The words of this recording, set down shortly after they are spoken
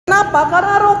Kenapa?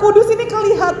 Karena Roh Kudus ini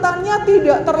kelihatannya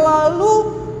tidak terlalu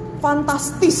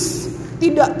fantastis,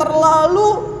 tidak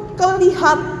terlalu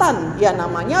kelihatan. Ya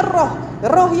namanya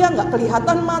roh yang gak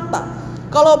kelihatan mata.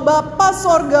 Kalau Bapa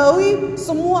Sorgawi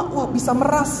semua bisa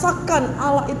merasakan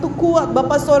Allah itu kuat.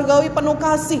 Bapa Sorgawi penuh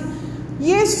kasih.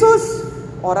 Yesus,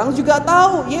 orang juga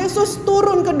tahu Yesus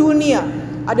turun ke dunia.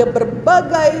 Ada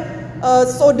berbagai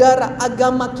saudara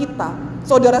agama kita,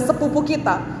 saudara sepupu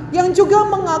kita yang juga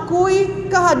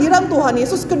mengakui kehadiran Tuhan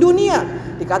Yesus ke dunia.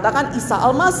 Dikatakan Isa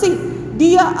Al-Masih,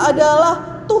 dia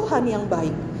adalah Tuhan yang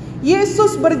baik.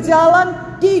 Yesus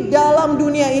berjalan di dalam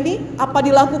dunia ini. Apa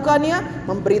dilakukannya?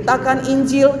 Memberitakan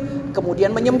Injil,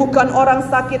 kemudian menyembuhkan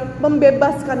orang sakit,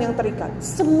 membebaskan yang terikat.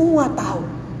 Semua tahu.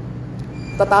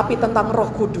 Tetapi tentang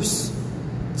Roh Kudus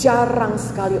jarang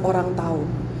sekali orang tahu.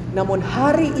 Namun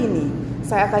hari ini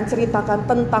saya akan ceritakan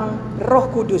tentang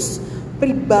Roh Kudus,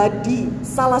 pribadi,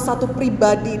 salah satu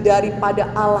pribadi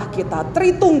daripada Allah kita,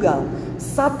 Tritunggal,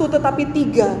 satu tetapi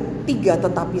tiga, tiga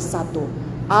tetapi satu.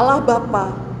 Allah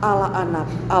Bapa, Allah Anak,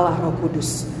 Allah Roh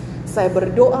Kudus. Saya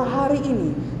berdoa hari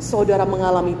ini saudara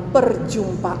mengalami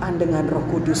perjumpaan dengan Roh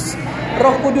Kudus.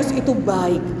 Roh Kudus itu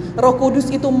baik, Roh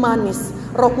Kudus itu manis.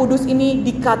 Roh Kudus ini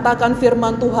dikatakan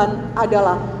firman Tuhan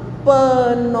adalah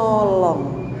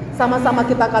penolong. Sama-sama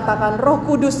kita katakan, Roh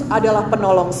Kudus adalah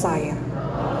penolong saya.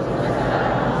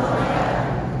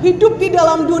 Hidup di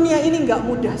dalam dunia ini gak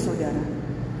mudah saudara.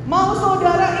 Mau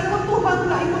saudara ikut Tuhan,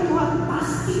 gak ikut Tuhan,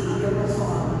 pasti ada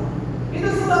persoalan. Itu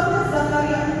sebabnya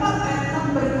Zakaria 4 ayat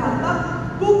 6 berkata,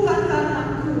 bukan karena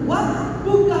kuat,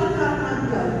 bukan karena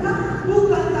gagah,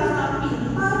 bukan karena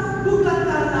pintar, bukan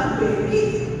karena beki,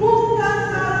 bukan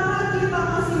karena kita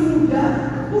masih muda,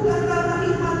 bukan karena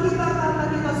iman kita karena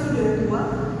kita sudah tua,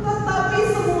 tetapi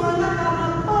semuanya karena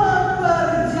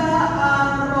pekerjaan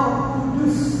Roh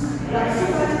Kudus. Yang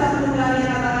suka kita mendengarnya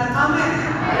katakan amin.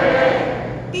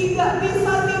 Tidak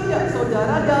bisa tidak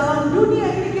saudara, dalam dunia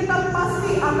ini kita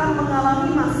pasti akan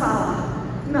mengalami masalah.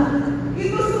 Nah,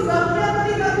 itu sebabnya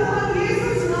ketika Tuhan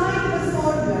Yesus naik ke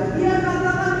surga, dia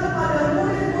katakan kepada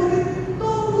murid-murid,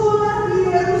 tunggulah di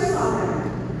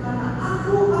Yerusalem, karena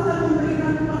aku akan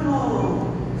memberikan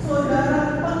penolong.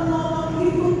 Saudara, penolong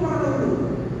itu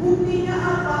perlu. Buktinya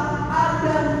apa?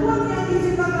 Adam pun yang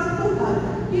diciptakan Tuhan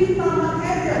di Taman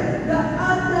Eden, gak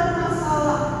ada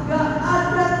masalah, gak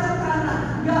ada tekanan,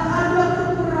 gak ada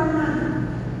kekurangan,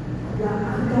 gak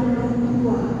ada orang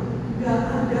tua, gak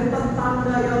ada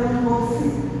tetangga yang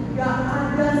mengosip, gak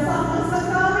ada sama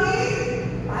sekali.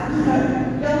 Ada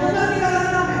yang mengerti kata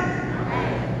amin.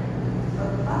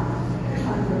 Tetap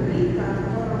Tuhan berikan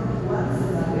orang tua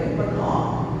sebagai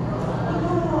penolong.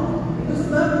 Itu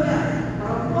sebabnya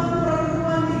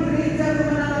perempuan-perempuan di gereja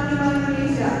Kemenangan Iman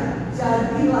Indonesia,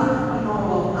 jadilah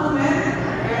penolong. Amin.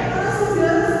 Karena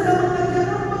saudara sedang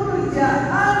mengerjakan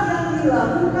pekerjaan yang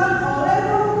dilakukan oleh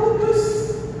Roh Kudus.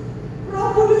 Roh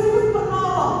Kudus itu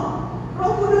penolong.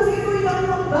 Roh Kudus itu yang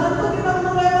membantu kita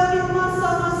melewati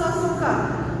masa-masa suka.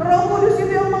 Roh Kudus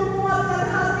itu yang menguatkan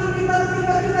hati kita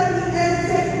ketika kita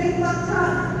diejek,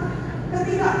 ditekan.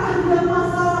 Ketika ada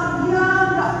masalah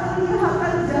yang gak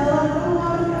kelihatan jalan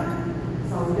keluarnya,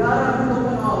 saudara butuh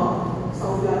penolong,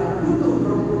 saudara butuh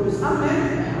Roh Kudus. Amin.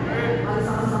 Mari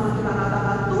sama-sama kita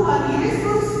katakan, Tuhan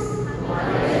Yesus,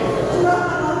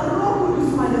 curahkanlah Roh Kudus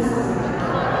pada saya.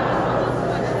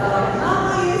 Dalam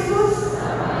nama Yesus,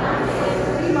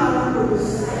 terima Roh Kudus.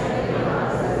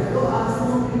 Saya berdoa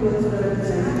semua buat saudara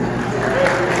dijadikan.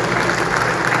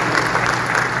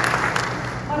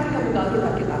 Mari kita buka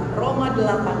Alkitab kita, Roma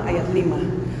 8 ayat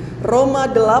 5. Roma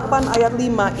 8 ayat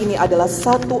 5 ini adalah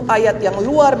satu ayat yang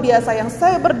luar biasa yang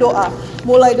saya berdoa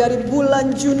mulai dari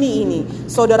bulan Juni ini.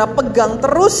 Saudara pegang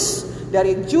terus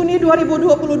dari Juni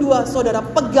 2022, saudara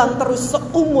pegang terus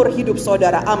seumur hidup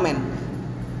saudara. Amin.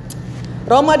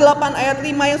 Roma 8 ayat 5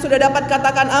 yang sudah dapat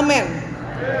katakan amin.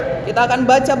 Kita akan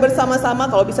baca bersama-sama,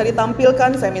 kalau bisa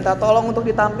ditampilkan, saya minta tolong untuk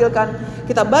ditampilkan.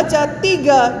 Kita baca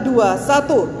 3, 2,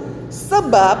 1.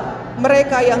 Sebab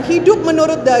mereka yang hidup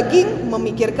menurut daging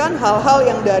memikirkan hal-hal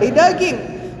yang dari daging.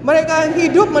 Mereka yang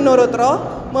hidup menurut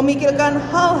roh memikirkan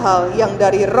hal-hal yang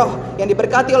dari roh. Yang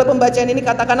diberkati oleh pembacaan ini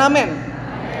katakan amin.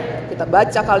 Kita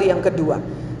baca kali yang kedua.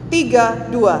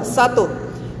 3, 2,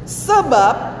 1.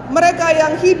 Sebab mereka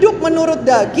yang hidup menurut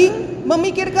daging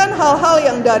memikirkan hal-hal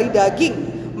yang dari daging.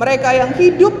 Mereka yang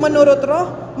hidup menurut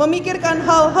roh memikirkan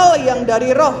hal-hal yang dari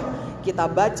roh. Kita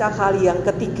baca kali yang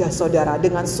ketiga saudara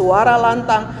dengan suara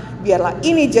lantang. Biarlah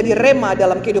ini jadi rema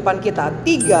dalam kehidupan kita.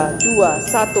 3, 2,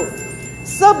 1.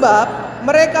 Sebab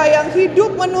mereka yang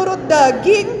hidup menurut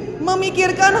daging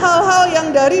memikirkan hal-hal yang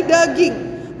dari daging.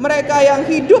 Mereka yang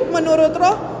hidup menurut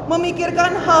roh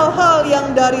memikirkan hal-hal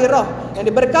yang dari roh. Yang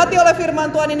diberkati oleh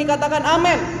firman Tuhan ini katakan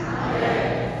amin.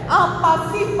 Apa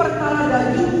sih perkara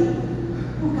daging?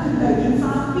 Bukan daging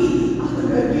sapi atau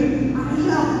daging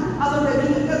ayam atau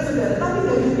daging ikan, saudara, tapi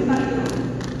daging kita ini.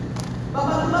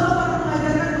 Bapak Gembala pernah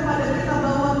mengajarkan kepada kita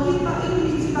bahwa kita ini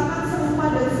diciptakan serupa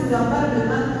dan segambar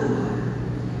dengan Tuhan.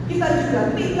 Kita juga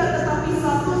tiga tetapi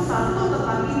satu, satu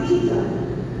tetapi tiga.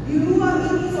 Di luar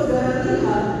ini saudara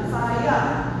lihat saya,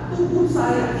 tubuh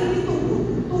saya, ini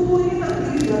tubuh ini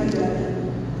terdiri dari daging.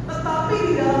 Tetapi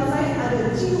di dalam saya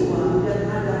ada jiwa dan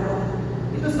ada roh.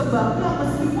 Itu sebabnya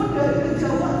meskipun dari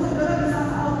kejauhan saudara bisa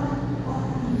tahu, oh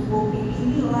ibu Bobi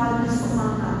ini lagi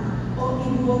semangat, oh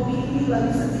ibu Bobi ini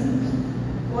lagi sedih.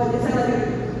 Wajah saya lagi,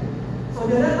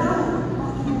 saudara tahu,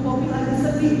 oh ibu Bobi lagi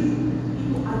sedih.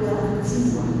 Itu adalah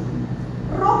jiwa.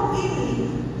 Roh ini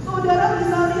saudara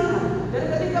bisa lihat. Dan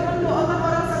ketika mendoakan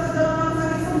orang sakit dalam orang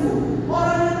sakit sembuh,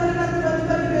 orang yang terikat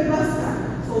tiba-tiba dibebaskan,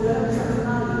 saudara bisa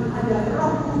kenali ada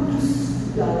Roh Kudus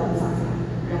di dalam saya.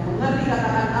 Yang mengerti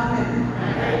katakan amin.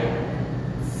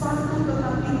 Satu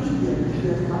tetapi tiga,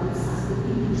 tiga tetapi satu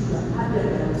ini juga ada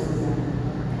dalam saudara.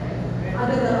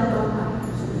 Ada dalam Bapak.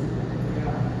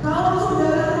 Kalau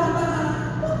saudara melakukan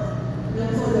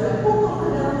yang saudara pukul ke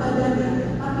dalam badannya,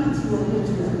 tapi jiwanya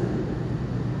juga.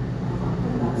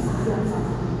 Bapak sayang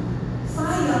sama.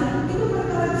 Sayang itu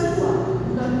perkara jiwa,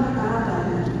 bukan perkara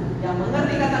badan. Yang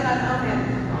mengerti katakan amin.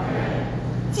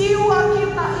 Jiwa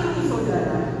kita ini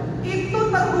saudara, itu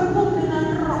terhubung dengan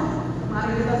roh.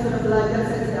 Mari kita sudah belajar,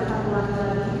 saya tidak akan ulangi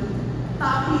lagi.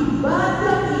 Tapi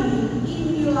badan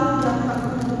inilah yang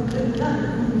terhubung dengan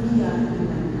dunia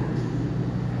dengan kaki.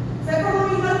 Saya perlu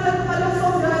ingatkan kepada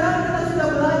saudara, kita sudah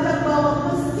belajar bahwa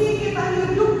meski kita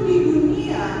hidup di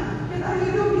dunia, kita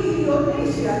hidup di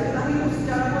Indonesia, kita hidup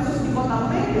secara khusus di kota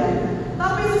Medan,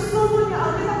 tapi sesungguhnya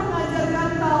Alkitab mengajarkan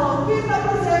kalau kita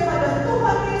percaya pada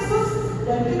Tuhan Yesus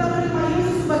dan kita menerima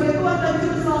Yesus sebagai Tuhan dan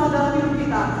Juru Selamat dalam hidup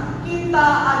kita, kita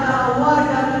adalah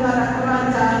warga negara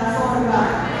kerajaan sorga,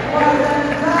 warga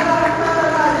negara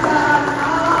kerajaan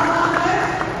Allah.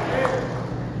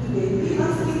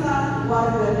 Identitas kita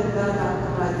warga negara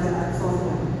kerajaan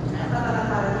sorga.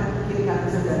 Kata-kata kiri kanan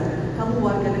saudara, kamu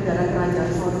warga negara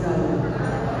kerajaan sorga.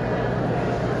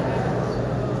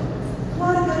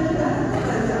 Warga negara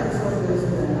kerajaan sorga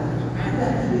saudara, ada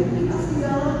identitas di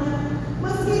dalamnya.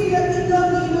 Meski dia tinggal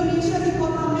di Indonesia di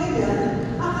kota Medan,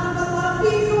 akan tetapi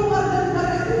itu warga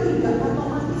negara itu tidak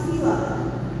otomatis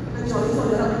hilang. Kecuali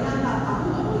saudara menyangka, aku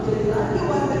nggak mau jadi lagi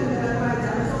warga negara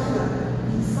kerajaan sorga.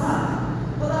 Bisa.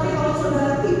 Tetapi kalau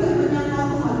saudara tidak menyangka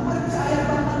Tuhan, percaya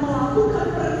bahkan melakukan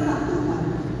perintah Tuhan,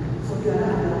 saudara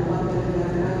adalah warga negara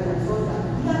kerajaan sorga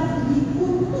yang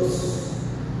diutus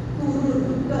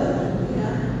turun ke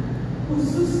dunia,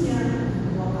 khususnya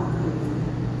membawakan.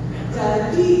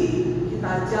 Jadi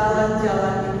kita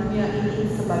jalan-jalan di dunia ini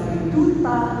sebagai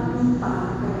duta-duta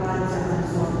kerajaan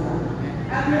sorga.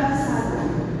 Anda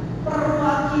sadar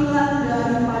perwakilan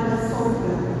daripada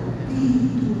sorga di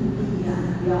dunia.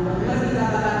 Yang mengerti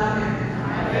katakan amin.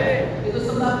 Itu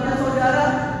sebabnya saudara,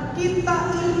 kita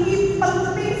ini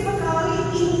penting sekali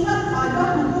ingat pada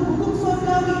hukum-hukum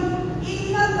sorgawi.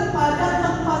 Ingat kepada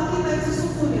tempat kita yang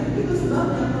sesungguhnya. Itu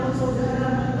sebabnya kalau saudara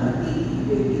mengerti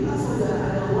identitas saudara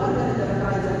adalah warga negara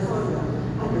kerajaan sorga,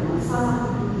 ada masalah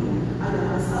di dunia, ada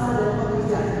masalah dalam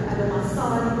pekerjaan, ada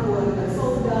masalah di keluarga,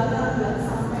 saudara nggak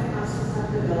sampai masukkan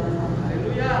ke dalam hati.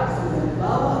 Saudara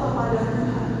bawa kepada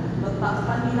Tuhan,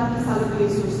 letakkan di kaki salib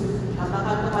Yesus,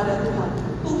 katakan kepada Tuhan,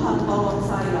 Tuhan tolong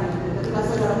saya. Dan ketika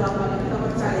saudara melakukan, kita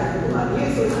percaya Tuhan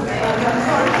Yesus kerajaan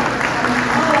sorga.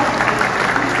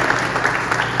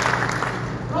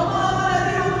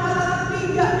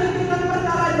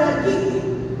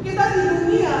 Kita di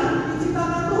dunia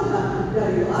diciptakan Tuhan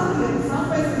dari lahir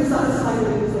sampai sebesar sayur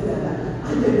ini saudara.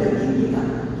 Ada daging kita,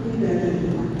 ini daging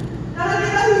kita. Karena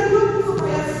kita hidup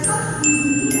supaya sah di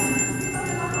dunia, kita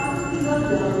memang harus tinggal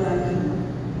dalam daging.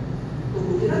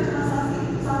 Tubuh kita cuma satu,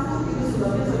 itu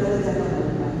sebabnya saudara jaga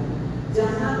baik-baik.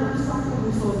 Jangan rusak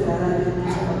tubuh saudara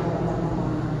dengan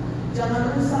perkara-perkara. Jangan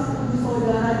rusak tubuh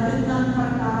saudara dengan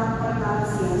perkara-perkara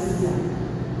sia-sia.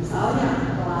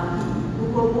 Misalnya lagi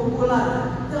pukul-pukulan.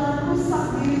 Jangan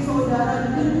rusak diri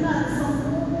saudara dengan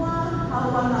semua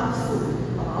hawa nafsu.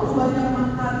 Terlalu banyak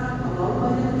makan, terlalu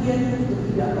banyak diet, itu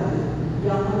tidak baik.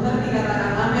 Yang mengerti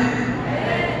katakan amin.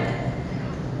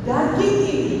 Daging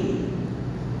ini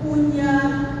punya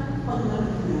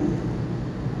pengertian.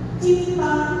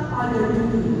 Cinta pada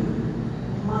dunia,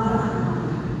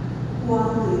 marah-marah,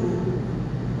 khawatir,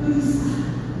 gelisah,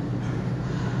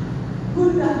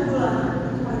 gundah gulana.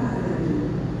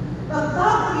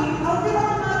 Tetapi Alkitab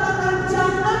mengatakan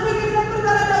jangan pikirkan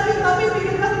perkara daging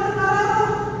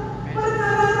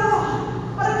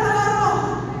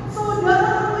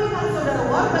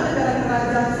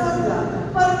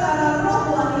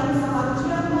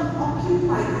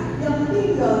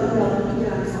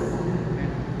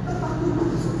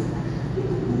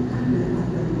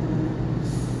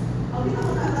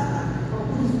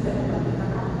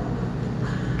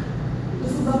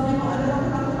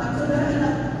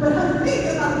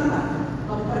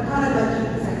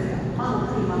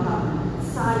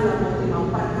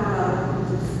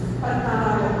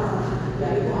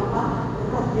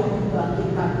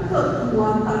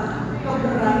kekuatan,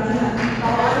 keberanian.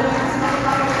 Kalau ada yang suka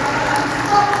katakan,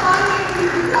 oh hari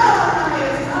ini dalam nama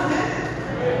Yesus, amin.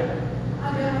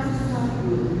 Ada yang masih susah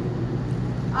tidur.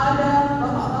 Ada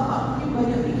bapak-bapak mungkin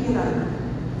banyak pikiran,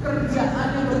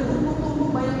 kerjaannya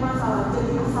bertumpuk-tumpuk banyak masalah,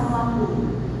 jadi asam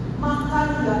lambung. Makan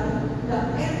nggak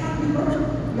enak di perut,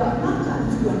 nggak makan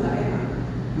juga nggak enak.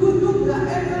 Duduk nggak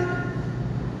enak,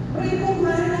 meringkuk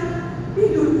nggak enak,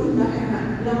 tidur pun nggak enak.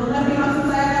 Yang mengerti maksud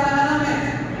saya katakan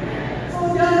amin.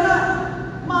 Saudara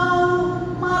mau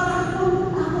marah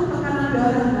pun takut tekanan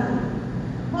darah naik.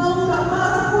 Mau nggak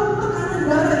marah pun tekanan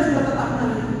darah juga tetap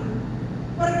naik.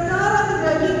 Perkara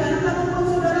kedagingan akan membuat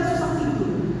saudara susah tidur,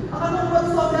 akan membuat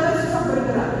saudara susah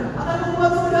bergerak, akan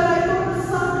membuat saudara itu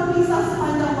resah gelisah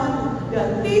sepanjang waktu, dan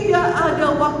tidak ada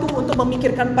waktu untuk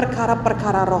memikirkan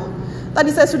perkara-perkara roh. Tadi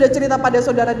saya sudah cerita pada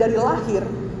saudara dari lahir,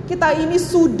 kita ini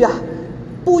sudah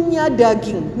punya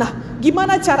daging. Nah,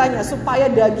 gimana caranya supaya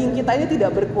daging kita ini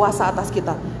tidak berkuasa atas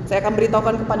kita? Saya akan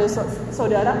beritahukan kepada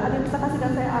saudara. Ada yang bisa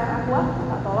kasihkan saya air aqua?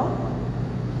 Tolong.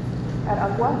 Air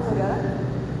aqua, saudara.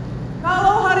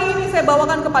 Kalau hari ini saya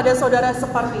bawakan kepada saudara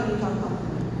seperti ini contoh.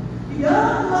 Di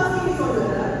dalam gelas ini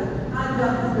saudara ada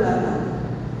udara.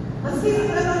 Meski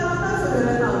kelihatan mata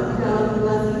saudara tahu di dalam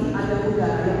gelas ini ada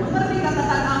udara. Yang mengerti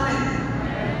katakan amin.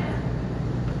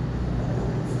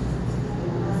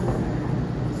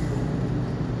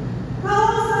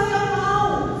 Kalau saya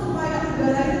mau supaya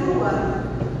udara itu keluar,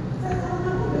 saya tahu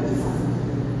nggak bisa.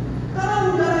 Karena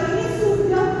udara ini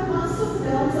sudah masuk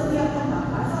dalam setiap tempat.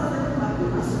 Asal ada tempat itu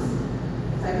masuk.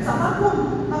 Saya bisa vakum,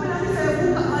 tapi nanti saya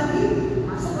buka lagi,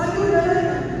 masuk lagi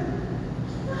udaranya.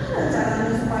 Gimana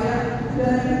caranya supaya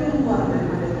udara itu keluar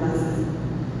daripada gelas ini?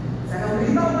 Saya akan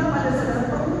beritahukan pada saudara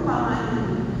perumpamaan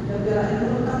ini, dan biarlah itu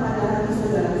lekat pada hati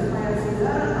saudara supaya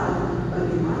saudara tahu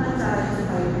bagaimana caranya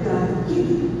supaya daging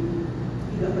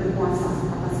tidak berkuasa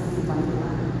atas kehidupan kita.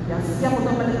 Yang siap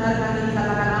untuk mendengarkan ini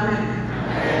katakan amin.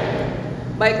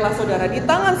 Baiklah saudara, di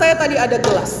tangan saya tadi ada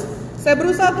gelas. Saya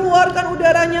berusaha keluarkan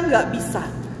udaranya, nggak bisa.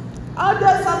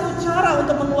 Ada satu cara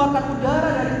untuk mengeluarkan udara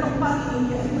dari tempat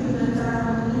ini, yaitu dengan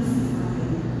cara mengisi air.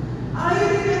 Air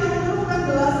ini akan menemukan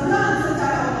gelas dan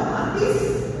secara otomatis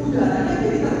udaranya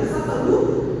jadi terpisah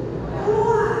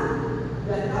keluar.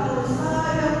 Dan kalau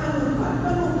saya penuhkan,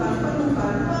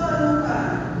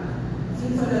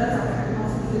 sini saudara sampai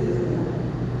masuk sendiri,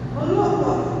 meluap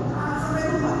sampai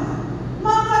lupa.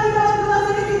 Maka di dalam gelas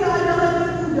ini tidak ada lagi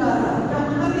udara. Yang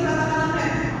mengerti katakan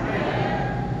amin.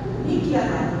 Demikian.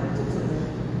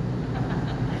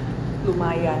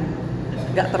 Lumayan,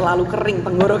 nggak terlalu kering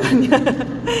tenggorokannya.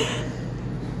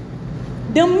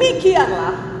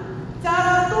 Demikianlah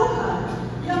cara Tuhan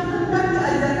yang hendak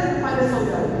diajarkan kepada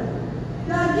saudara.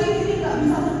 Daging ini nggak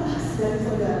bisa lepas dari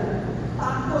saudara.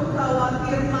 Takut,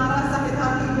 khawatir, marah, sakit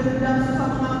hati, dendam, susah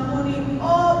mengampuni.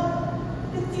 Oh,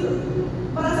 kecil,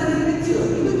 merasa diri kecil.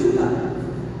 Itu juga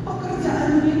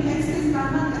pekerjaan dunia ini ekstrim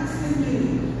kanan, ekstrim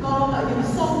kiri. Kalau nggak jadi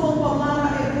sombong,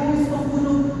 pemarah, egois,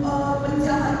 pembunuh,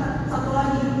 penjahat. Satu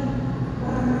lagi,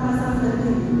 orang merasa rendah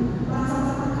diri, merasa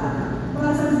tertekan,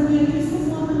 merasa dunia ini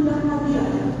semua mendapatkan dia.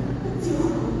 Kecil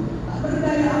aku, tak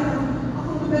berdaya aku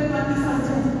lebih baik mati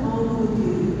saja, mau bunuh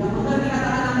diri. Yang mengerti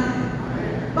katakan amin.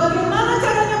 Bagaimana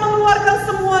caranya mengeluarkan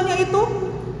semuanya itu?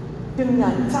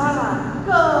 Dengan cara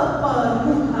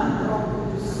kepenuhan Roh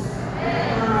Kudus.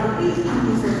 Mari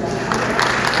ini saudara.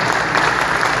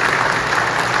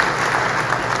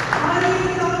 Hari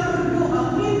ini kita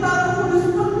berdoa, minta Roh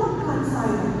Kudus penuhkan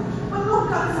saya.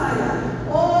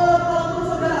 Oh, kalau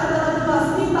saudara adalah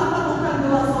gelas, minta penuhkan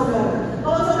gelas saudara.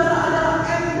 Kalau saudara adalah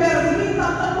ember, minta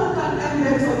penuhkan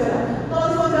ember saudara. Kalau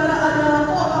saudara adalah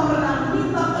kolam renang,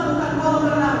 minta penuhkan kolam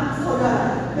renang saudara.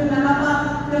 Dengan apa?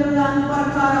 Dengan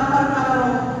perkara-perkara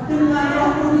roh, dengan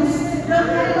Roh Kudus,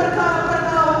 dengan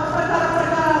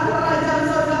perkara-perkara kerajaan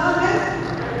surga. Amin.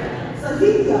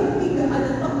 Sehingga tidak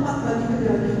ada tempat bagi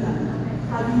kedagingan.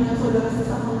 Tadinya saudara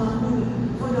susah mengampuni,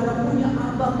 saudara punya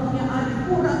abang, punya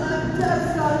adik, kurang ajar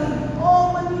sekali.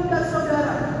 Oh, menindas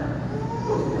saudara.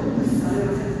 Saya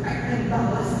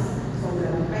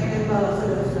pengen balas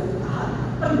saudara, sudah tahan,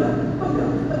 pegang.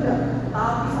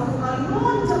 Tapi satu kali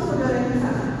loncat saudara yang di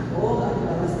sana. Oh, gak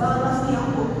dibalas nih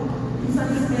aku. Bisa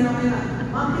semena-mena,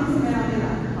 makin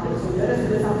semena-mena. Kalau saudara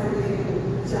sudah sampai ke situ,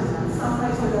 jangan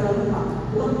sampai saudara lupa.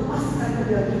 Lepaskan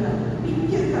kedagingan,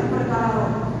 pikirkan perkara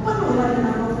roh, penuhlah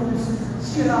dengan Roh Kudus.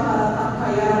 Syirabata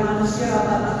kayarana,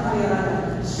 syirabata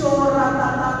kayarana,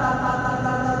 syoratata.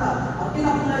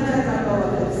 Alkitab mengajarkan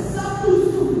bahwa dari satu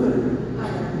sumber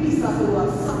hanya bisa keluar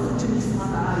satu jenis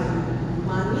mata air,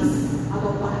 manis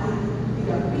atau pahit,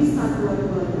 tidak bisa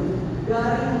keluar-keluar.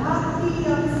 Dari hati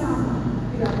yang sama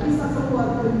tidak bisa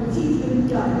keluar benci,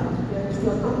 dendam, dan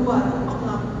juga keluar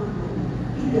pengampunan.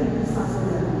 Tidak bisa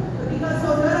saudara. Ketika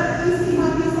saudara isi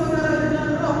hati saudara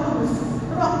dengan Roh Kudus,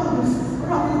 Roh Kudus,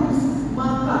 Roh Kudus,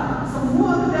 maka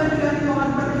semua kedamaian itu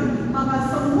akan pergi, maka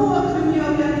semua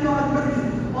keduniawian itu akan pergi,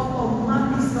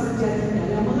 otomatis terjadinya.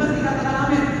 Yang mengerti katakan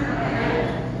amin.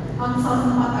 Amsal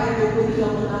 4 ayat 23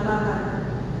 mengatakan,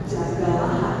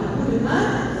 jagalah hatimu dengan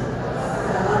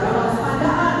segala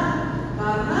kewaspadaan,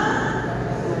 karena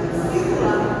dari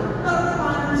situlah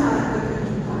terpancar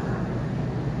kehidupan.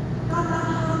 Kata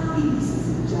hati di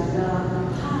sini,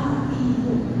 jagalah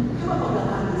hatimu. Coba pegang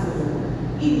hati saudara.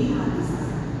 Ini hati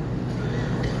saya.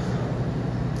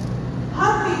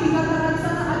 Hati dikatakan di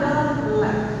sana adalah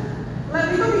lab. Lab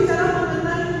itu bicara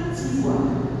mengenai jiwa,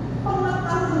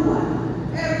 pengetahuan,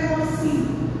 emosi,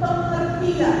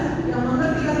 pengertian. Yang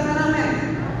mengerti katakan amin.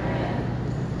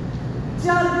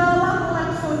 Jagalah lab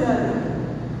saudara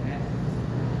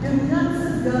dengan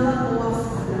segala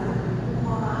kewaspadaan.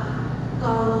 Wah,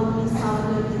 kalau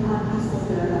misalnya di hati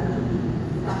saudara ini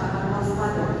dikatakan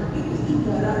waspada, itu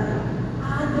ibaratnya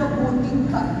ada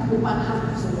bodyguard di depan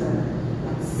hati saudara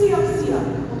yang siap-siap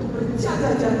untuk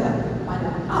berjaga-jaga pada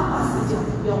apa saja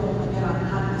yang mau menyerang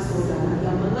hati saudara.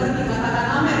 Yang mengerti katakan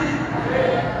amin.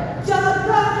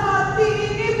 Jaga hati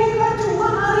ini bukan cuma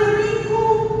hari Minggu,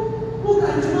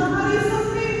 bukan cuma hari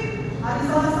Senin, hari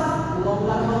Selasa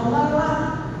longgar-longgar lah,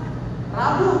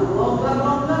 Rabu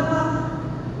longgar-longgar lah.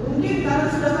 Mungkin karena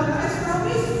sudah KKS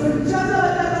Kamis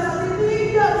berjaga-jaga hati.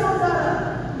 Tidak saudara.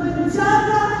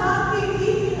 Menjaga hati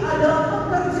ini adalah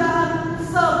pekerjaan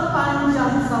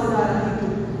sepanjang saudara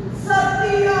hidup.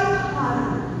 Setiap hari,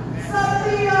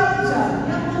 setiap jam.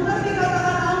 Yang mengerti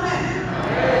katakan amin.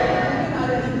 Mungkin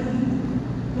ada ibu-ibu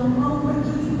yang mau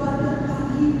pergi ibadah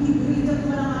pagi di gereja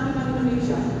kemenangan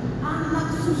Indonesia. Anak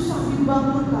susah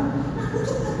dibangunkan. Nah, aku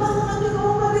cepat bangun aja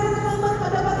kalau nggak ada terlambat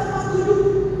pada tempat duduk.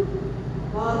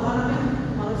 Lalu anaknya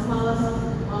malas-malas,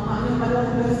 mamanya padahal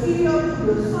udah siap,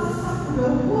 udah sasak, udah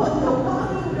buat, udah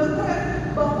wangi, udah keren.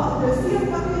 Bapak udah siap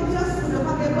pakai jas, udah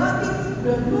pakai batik,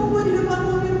 udah nunggu di depan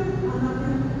mobil.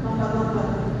 Anaknya lambat-lambat.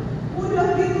 Udah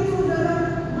gitu saudara,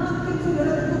 makin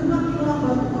saudara itu makin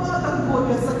lambat. Wah,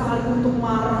 tergoda sekali untuk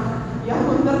marah. Yang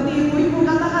mengerti ibu-ibu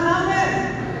katakan amin.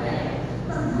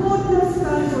 Tergoda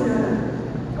sekali saudara.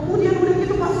 Kemudian udah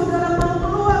gitu pas saudara mau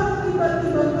keluar,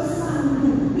 tiba-tiba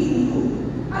kesandung pintu.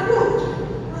 Aduh,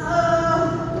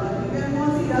 lagi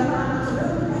emosi datang anak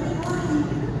saudara banyak lagi.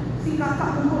 Si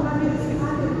kakak pukul adik, si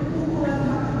adik pukul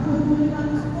kakak, pukul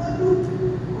anak. Waduh,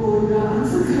 godaan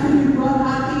sekali buat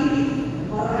hati ini.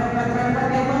 Merepet-repet.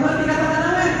 Yang mengerti katakan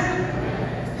amin.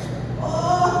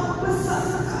 Oh, besar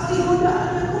sekali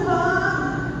godaannya Tuhan.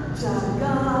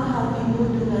 Jagalah hatimu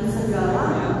dengan segala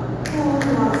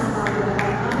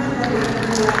kewaspadaan. Amin.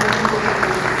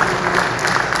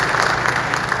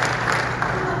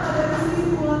 Ada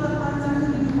kesimpulan terpanjang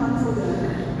kehidupan saudara.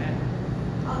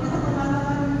 Alkitab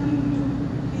mengatakan hidup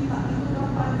kita itu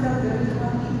terpancar dari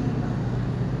hati kita.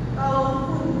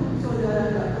 Kalaupun saudara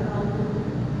tidak kenal Tuhan,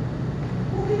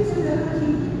 mungkin saudara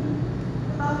hidup,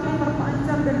 tetapi yang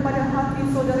terpancar daripada hati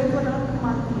saudara itu adalah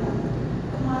kematian.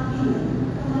 Kematian.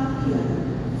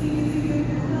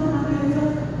 Sikit-sikit udah mati aja.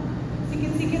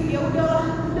 Sikit-sikit ya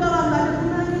udahlah nggak ada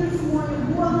gunanya ini semuanya.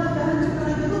 Buang aja,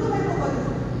 hancurkan aja. Tutup aja pokoknya.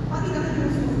 Mati kata dia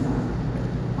susah.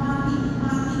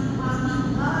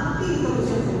 Mati terus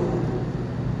ya Tuhan.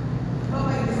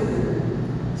 Bapak Ibu saudara,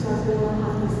 jagalah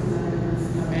hati saudara dengan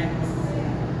segala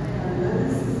kewaspadaan. Dan dari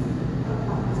sisi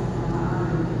terpancar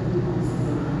kehidupan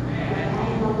saudara. Yang mau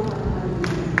melakukan hal ini.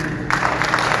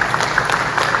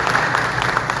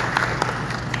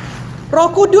 Roh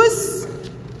Kudus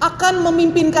akan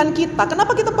memimpinkan kita.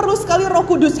 Kenapa kita perlu sekali Roh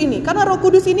Kudus ini? Karena Roh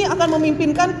Kudus ini akan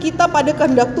memimpinkan kita pada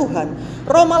kehendak Tuhan.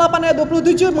 Roma 8 ayat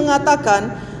 27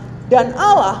 mengatakan, dan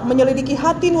Allah menyelidiki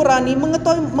hati nurani,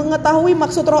 mengetahui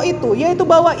maksud roh itu, yaitu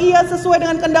bahwa ia sesuai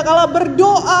dengan kehendak Allah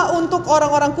berdoa untuk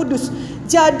orang-orang kudus.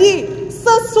 Jadi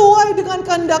sesuai dengan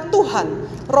kehendak Tuhan.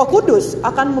 Roh Kudus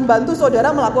akan membantu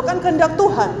saudara melakukan kehendak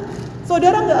Tuhan.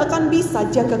 Saudara gak akan bisa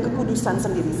jaga kekudusan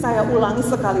sendiri. Saya ulangi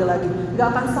sekali lagi, gak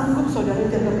akan sanggup saudara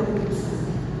jaga kekudusan.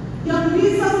 Yang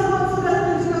bisa membuat saudara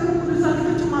menjaga kekudusan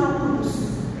itu cuma Roh Kudus.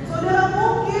 Saudara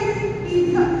mungkin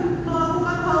tidak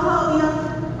melakukan hal-hal yang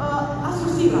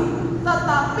asusila,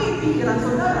 tetapi pikiran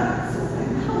saudara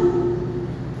tahu.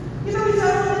 Kita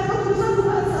bicara mengenai kekudusan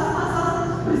bukan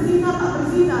masalah berzina tak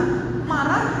berzina,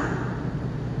 marah,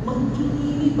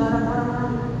 mengingini barang orang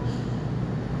lain.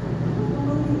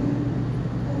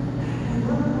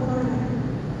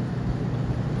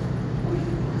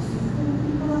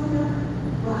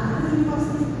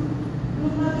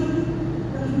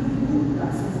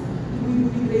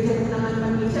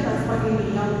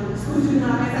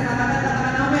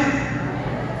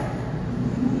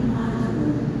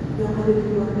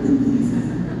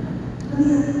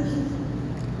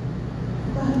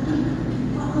 Bahkan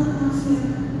banget masih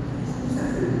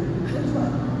coba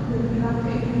berbilang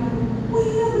kayak gimana? Oh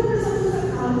iya bener satu-satu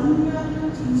kalungnya,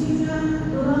 cincinnya,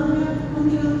 gelangnya,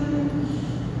 menghilang-hilang.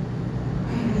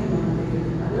 Pengen banget.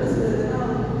 Padahal sudah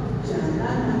tahu,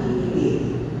 jangan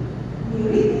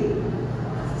mirip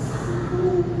satu.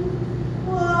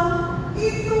 Wah,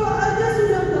 itu aja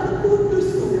sudah gak kudus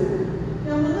tuh.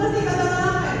 Yang mengerti katakan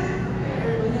amin.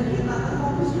 Banyak kita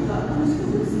terfokus juga kudus itu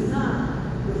berzina.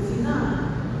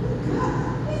 Enggak,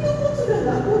 itu pun sudah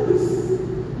gak kudus.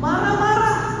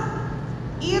 Marah-marah,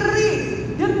 iri,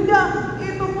 dendam,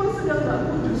 itu pun sudah gak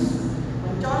kudus.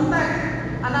 Mencontek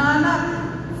anak-anak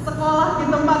sekolah di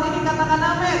tempat ini katakan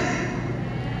amin.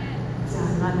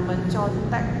 Jangan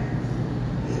mencontek,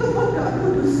 itu pun gak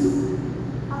kudus.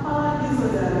 Apalagi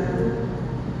saudara,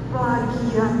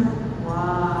 plagiat.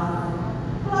 Wah,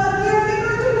 plagiat itu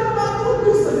juga gak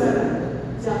kudus saudara.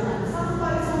 Jangan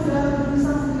sampai saudara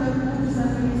berusaha dengan kudusan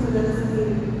diri saudara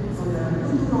sendiri. Saudara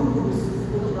butuh Roh Kudus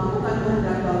untuk melakukan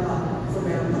kehendak Bapa.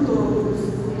 Saudara butuh Roh Kudus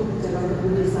untuk menjaga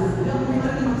kekudusan. Yang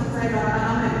mengerti maksud saya katakan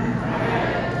amin.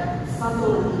 Satu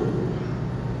lagi,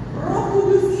 Roh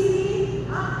Kudus ini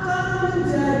akan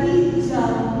menjadi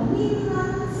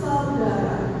jaminan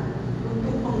saudara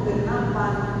untuk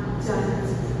penggenapan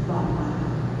janji Bapa.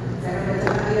 Saya baca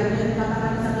ayatnya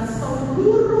dikatakan di sana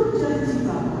seluruh janji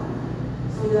Bapa.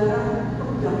 Saudara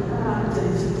pegang erat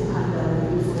janji Tuhan dalam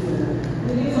hidup saudara.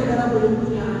 Jadi saudara belum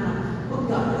punya anak,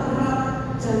 pegang erat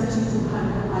janji Tuhan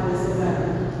kepada saudara.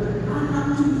 Beranak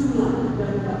cuculah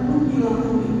dan kamu bilang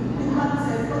Tuhan,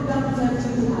 saya pegang janji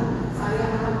Tuhan. Saya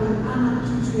akan beranak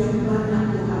cucu yang banyak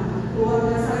Tuhan.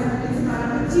 Keluarga saya mungkin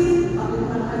sekarang kecil, tapi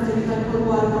Tuhan akan jadikan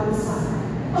keluarga besar.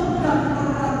 Pegang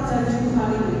erat janji Tuhan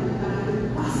ini, karena itu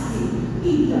pasti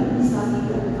tidak bisa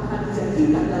tidak akan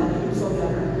dijadikan dalam hidup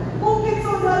saudara. Mungkin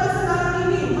saudara sekarang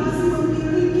ini masih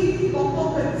memiliki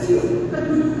toko kecil,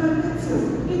 kedudukan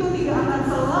kecil. Itu tidak akan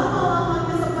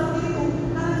selama-lamanya seperti itu.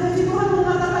 Karena janji Tuhan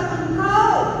mengatakan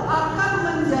engkau akan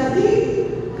menjadi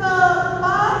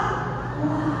kepala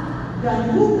dan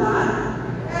bukan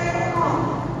ekor.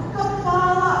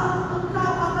 Kepala,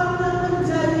 engkau akan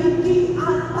menjadi di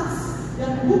atas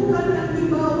dan bukan yang di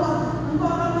bawah. Engkau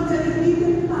akan menjadi di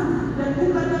depan dan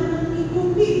bukan yang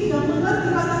mengikuti. Yang mengerti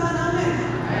katakan amin.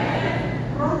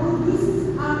 Roh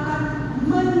Kudus akan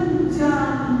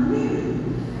menjamin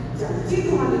janji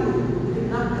Tuhan itu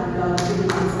digenapkan dalam hidup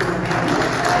saudara.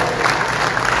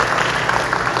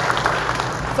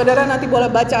 Saudara nanti boleh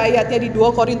baca ayatnya di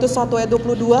 2 Korintus 1 ayat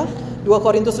 22, 2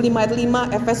 Korintus 5 ayat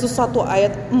 5, Efesus 1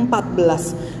 ayat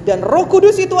 14. Dan Roh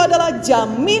Kudus itu adalah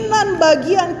jaminan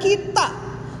bagian kita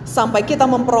sampai kita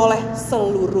memperoleh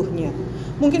seluruhnya.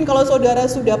 Mungkin kalau saudara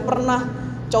sudah pernah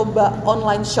coba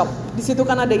online shop, di situ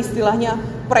kan ada istilahnya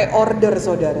pre-order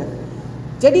saudara.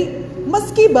 Jadi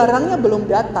meski barangnya belum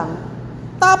datang,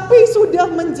 tapi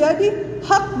sudah menjadi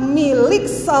hak milik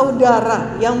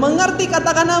saudara. Yang mengerti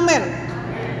katakan amin.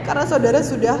 Karena saudara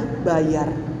sudah bayar,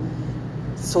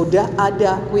 sudah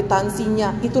ada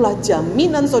kwitansinya. Itulah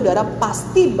jaminan saudara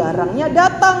pasti barangnya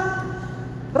datang.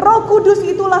 Roh Kudus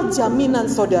itulah jaminan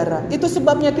saudara. Itu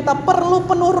sebabnya kita perlu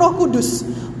penuh Roh Kudus,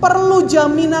 perlu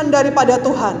jaminan daripada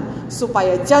Tuhan,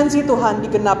 supaya janji Tuhan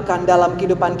digenapkan dalam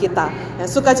kehidupan kita.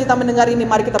 Yang sukacita mendengar ini,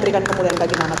 mari kita berikan kemuliaan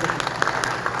bagi nama Tuhan.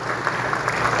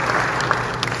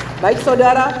 Baik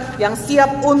saudara yang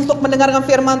siap untuk mendengarkan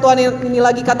firman Tuhan ini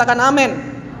lagi, katakan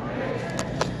amin.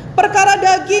 Perkara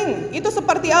daging itu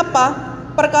seperti apa?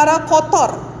 Perkara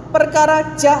kotor,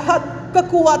 perkara jahat,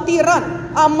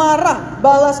 kekhawatiran, amarah,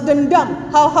 balas dendam,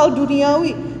 hal-hal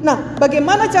duniawi. Nah,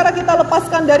 bagaimana cara kita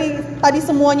lepaskan dari tadi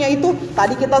semuanya itu?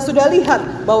 Tadi kita sudah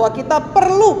lihat bahwa kita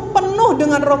perlu penuh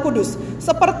dengan Roh Kudus.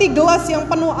 Seperti gelas yang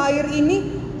penuh air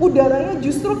ini, udaranya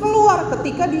justru keluar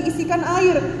ketika diisikan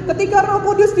air. Ketika Roh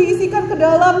Kudus diisikan ke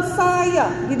dalam saya,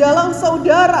 di dalam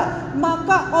saudara,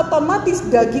 maka otomatis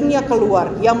dagingnya keluar.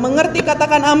 Yang mengerti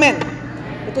katakan amin.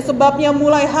 Itu sebabnya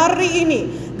mulai hari ini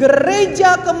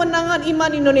Gereja Kemenangan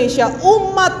Iman Indonesia,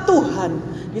 umat Tuhan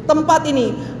di tempat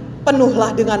ini,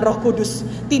 penuhlah dengan Roh Kudus.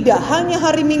 Tidak hanya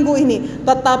hari Minggu ini,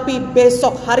 tetapi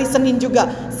besok hari Senin juga,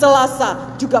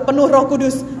 Selasa juga penuh Roh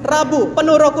Kudus, Rabu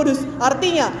penuh Roh Kudus.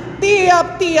 Artinya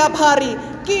tiap-tiap hari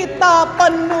kita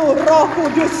penuh Roh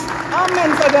Kudus. Amin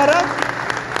saudara.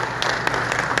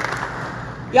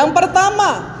 Yang pertama,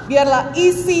 biarlah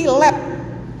isi lab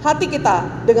hati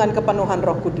kita dengan kepenuhan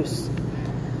Roh Kudus.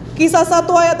 Kisah 1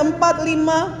 ayat 4,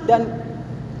 5 dan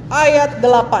ayat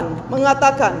 8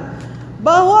 mengatakan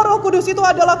bahwa Roh Kudus itu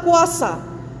adalah kuasa.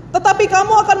 Tetapi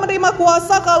kamu akan menerima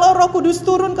kuasa kalau Roh Kudus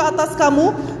turun ke atas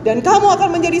kamu, dan kamu akan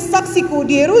menjadi saksiku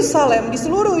di Yerusalem, di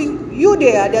seluruh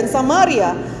Yudea dan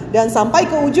Samaria, dan sampai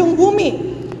ke ujung bumi.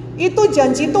 Itu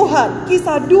janji Tuhan.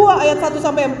 Kisah 2 ayat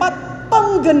 1-4,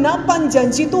 penggenapan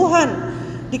janji Tuhan.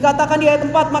 Dikatakan di ayat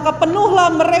 4, maka penuhlah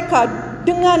mereka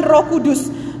dengan Roh Kudus.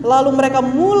 Lalu mereka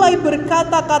mulai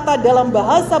berkata-kata dalam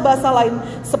bahasa-bahasa lain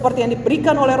seperti yang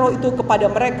diberikan oleh Roh itu kepada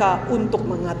mereka untuk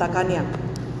mengatakannya.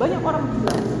 Banyak orang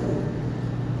bilang,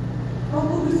 Roh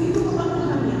Kudus itu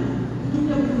kepenuhannya,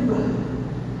 hidupnya berubah.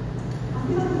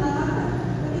 Kita mengatakan,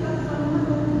 ketika kita menemukan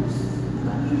Roh Kudus,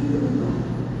 bukan hidup berubah.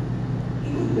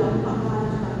 Itu dampak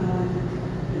lanjutannya.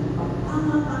 Yang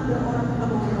pertama tanda orang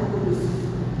penuh Roh Kudus,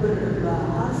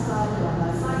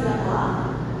 berbahasa-bahasa yang lain.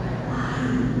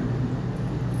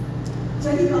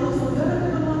 Jadi kalau saudara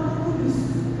mengenal Roh Kudus,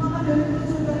 maka dari mulut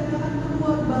saudara akan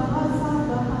keluar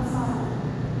bahasa-bahasa.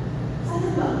 Saya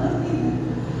nggak ngerti.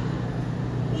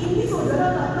 Ini saudara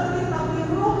nggak ngerti, tapi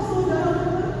Roh saudara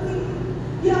mengerti.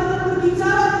 Dia akan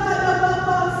berbicara kepada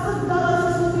Bapa segala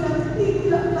sesuatu yang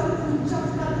tidak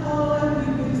terucapkan oleh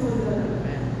bibir saudara.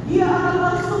 Dia akan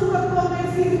langsung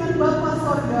berkoneksi dengan Bapa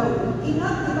Sorgawi.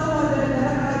 Ingat kita warga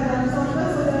negara kerajaan sorga,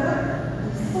 saudara.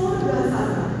 Di sorga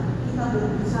sana kita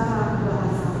berbicara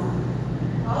bahasa.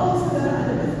 Kalau saudara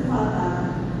ada kesempatan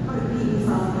pergi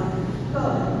misalnya ke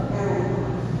Eropa,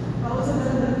 kalau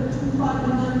saudara berjumpa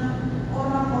dengan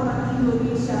orang-orang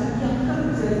Indonesia yang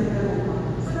kerja di Eropa,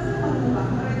 saudara menemukan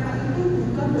mereka itu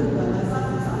bukan berbahasa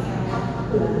misalnya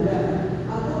Belanda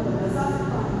atau bahasa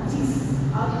Prancis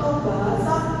atau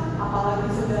bahasa apalagi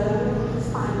saudara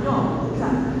Spanyol,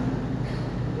 bukan.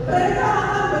 Mereka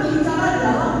akan berbicara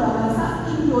dalam bahasa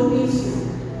Indonesia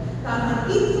karena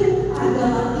itu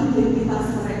adalah identitas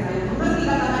mereka. Yang mengerti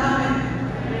katakan amin.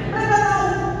 Mereka tahu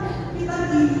kita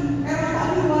di Eropa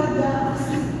ini warga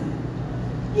asing.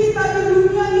 Kita di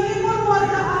dunia ini pun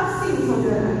warga asing,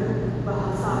 saudara.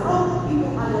 Bahasa Roh itu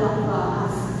adalah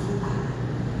bahasa kita.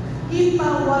 Kita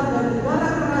warga negara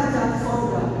kerajaan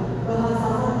sorga. Bahasa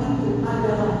Roh itu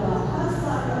adalah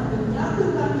bahasa yang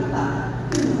menyatukan kita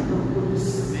dengan Roh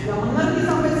Kudus. Yang mengerti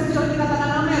sampai sejauh ini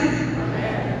katakan amin.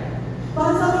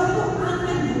 Bahasa Roh itu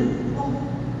aneh. Oh,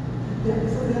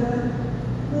 tidak saudara.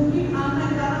 Mungkin aneh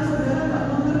karena saudara nggak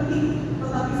mengerti.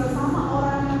 Tetapi sesama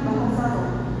orang yang bahasa Roh,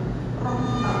 Roh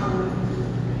kita mengerti.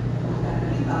 Bahkan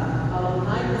kita kalau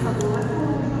naik ke satu level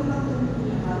tertentu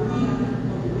punya karunia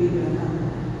membedakan.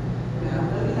 Ya,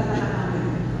 berarti katakan amin.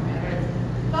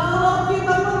 Kalau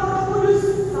kita penuh Roh Kudus,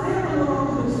 saya penuh Roh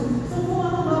Kudus. Semua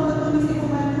membawa kondisi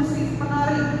pemain musik,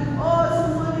 penari, oh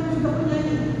semuanya juga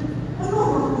penyanyi. Penuh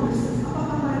Roh Kudus.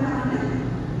 Apakah mereka aneh?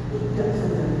 Tidak,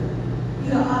 saudara.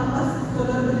 Tidak atas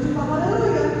saudara berjumpa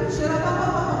haleluya, share apa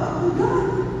enggak.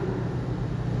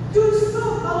 Justru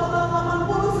kalau tahun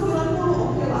 80, 90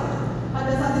 oke lah.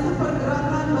 Pada saat itu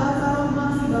pergerakan bahasa Roh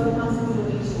masih baru masuk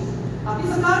Indonesia. Tapi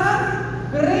sekarang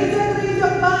gereja-gereja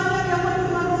banyak yang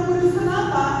menerima Roh Kudus.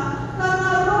 Kenapa?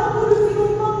 Karena Roh Kudus itu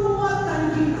menguatkan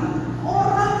kita.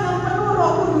 Orang yang penuh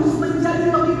Roh Kudus menjadi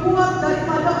lebih kuat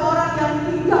daripada orang yang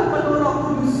tidak penuh Roh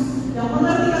Kudus. Yang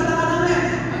mengerti katakan amin.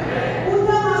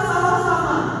 Punya masalah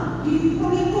sama,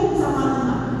 dipenikung sama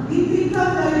teman, ditikam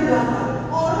dari belakang.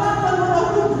 Orang penuh Roh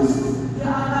Kudus,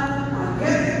 dia akan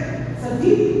kaget,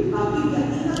 sedih, tapi dia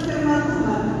ingat firman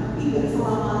Tuhan. Tidak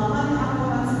selama-lamanya aku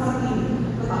akan seperti ini,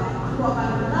 tetapi aku akan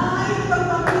naik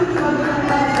terbang tinggi bagian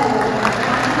raja.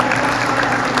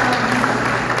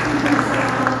 Tidak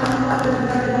selama-lamanya ada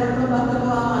berada dalam lembah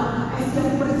kekelaman,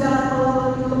 yang berjalan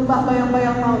melalui lembah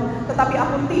bayang-bayang maut. Tetapi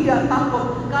aku tidak takut,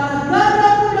 karena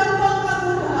dadaku dan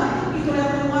tongkatmu Tuhan, itu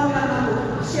yang menguatkan aku.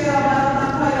 Shera barata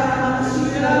kaya anak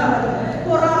syira,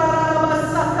 korara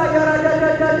basah kaya rada.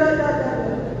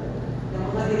 Yang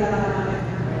mengerti katakan amin.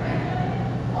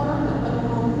 Orang tak penuh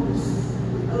Roh Kudus,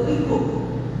 terlingkup,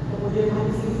 kemudian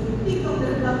habis itu ditikam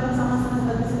dari belakang sama-sama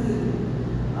tadi sendiri.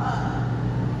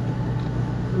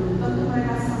 Belum tentu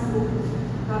mereka sanggup.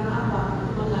 Karena apa?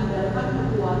 Mengandalkan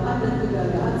kekuatan dan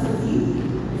kegagahan sendiri.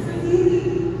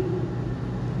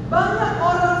 Banyak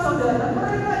orang saudara,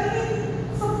 mereka ini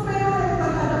sepele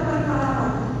terhadap perkara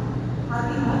roh.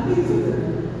 Hati-hati saudara.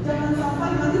 Jangan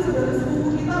sampai nanti saudara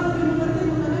sepupu kita lebih mengerti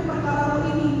mengenai perkara roh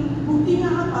ini. Buktinya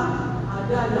apa?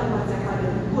 Ada yang percaya pada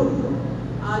dukun,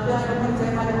 ada yang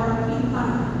percaya pada orang pintar.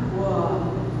 Wah,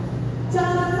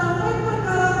 jangan sampai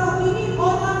perkara roh ini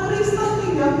orang Kristen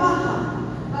tidak paham.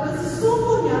 Karena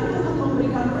sesungguhnya Tuhan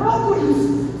memberikan Roh Kudus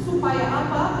supaya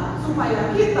apa?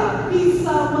 Supaya kita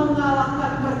bisa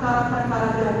mengalahkan perkara-perkara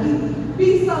daging,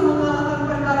 bisa mengalahkan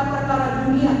perkara-perkara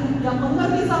dunia. Yang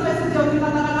mengerti sampai sejauh ini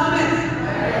katakan amin.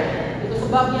 Itu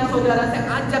sebabnya saudara, saya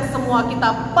ajak semua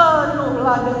kita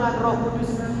penuhlah dengan Roh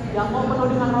Kudus. Yang mau penuh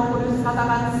dengan Roh Kudus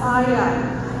katakan saya.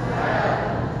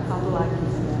 Satu lagi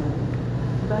saudara,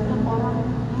 banyak orang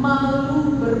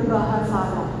malu berbahasa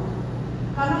roh.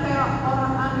 Karena kayak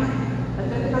orang aneh.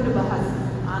 Tadi kita udah bahas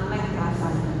aneh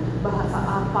rasanya. Bahasa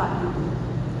apa itu?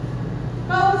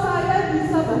 Kalau saya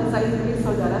bisa bahasa Inggris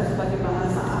saudara sebagai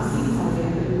bahasa asing saya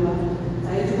yang kedua,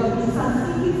 saya juga bisa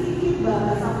sedikit-sedikit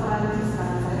bahasa Prancis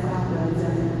karena saya pernah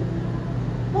belajar.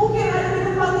 Mungkin ada di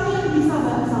tempat ini yang bisa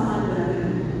bahasa Mandarin.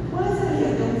 Boleh saya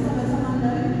lihat yang bisa bahasa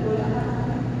Mandarin? Boleh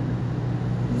anak-anak?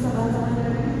 Bisa bahasa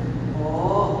Mandarin?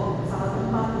 Oh, salah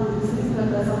tempat di sini sudah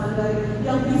bahasa Mandarin.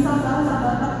 Yang bisa bahasa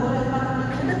Batak boleh anak-anak?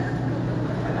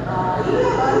 Iya,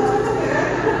 baru cocok ya.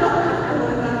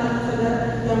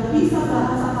 Yang bisa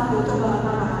bahasa Palu, coba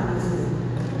anak-anak di sini.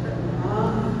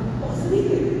 Oh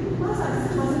sedikit, masa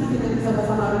sedikit yang bisa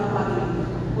bahasa Palu tempat ini?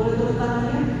 Boleh turun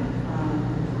tangannya?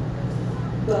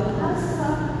 Bahasa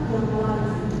yang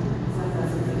lain, saya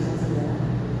kasih Indonesia saudara,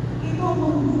 itu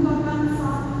membukakan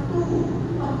satu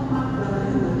tempat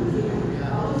baru bagi kita.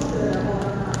 Kalau saudara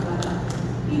orang Batak,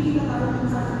 ini kita taruh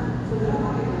sana, saudara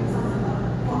pakai bahasa Batak,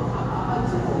 wah apa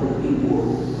jauh lebih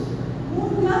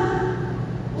mudah.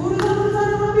 Urusan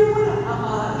lebih mudah,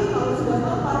 apalagi kalau sudah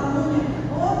tahu parfumnya.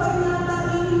 Oh ternyata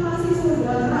ini masih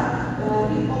saudara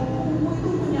dari opungmu itu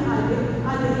punya adik,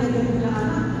 adiknya dia punya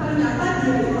anak. Ternyata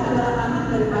dia itu adalah anak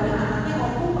daripada anaknya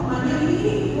opung temannya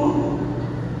ini. Wah,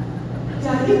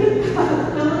 jadi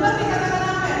yang benar dikatakan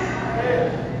apa ya?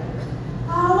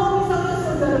 Kalau misalnya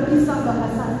saudara bisa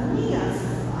bahasa Nias,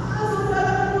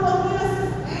 saudara pulau Nias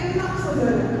enak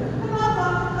saudara. Kenapa?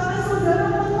 Karena saudara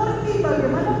mengerti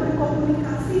bagaimana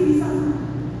berkomunikasi di sana.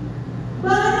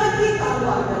 Banyak kita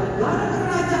warga negara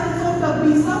kerajaan surga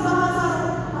bisa bahasa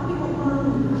roh, tapi kok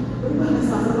malu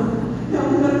berbahasa roh. Yang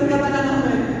benar dikatakan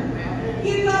amin.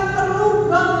 Kita perlu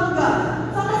bangga,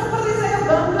 sama seperti saya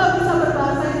bangga bisa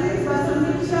berbahasa Inggris, bahasa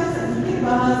Indonesia, sedikit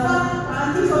bahasa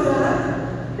Prancis saudara.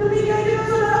 Demikian juga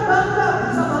saudara bangga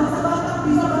bisa bahasa Batak,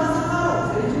 bisa bahasa Karo.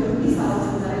 Saya juga bisa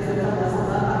sebenarnya saudara bahasa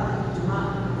Batak, cuma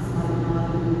semakin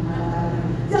malu.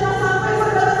 Jangan sampai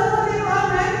saudara seperti itu,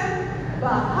 amin.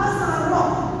 Bahasa roh,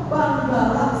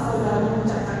 banggalah saudara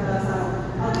mengucapkan bahasa roh.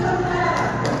 Alkitab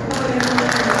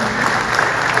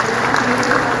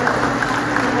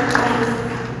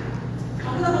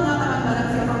mengatakan barang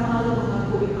siapa malu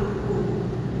mengakui aku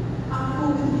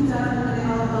itu bicara mengenai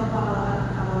Allah Bapa, Allah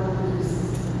Anak, Allah Roh Kudus,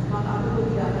 maka aku pun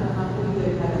tidak akan mengakui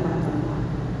daripada macam-macam.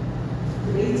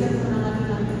 Gereja Kemenangan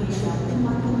Indonesia,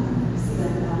 umat Tuhan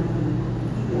sedang kali ini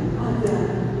tidak ada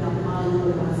yang malu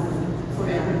berbahasa roh.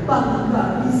 Saudara bangga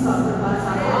bisa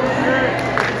berbahasa roh.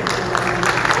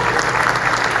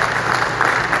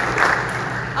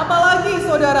 Apalagi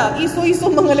saudara, isu-isu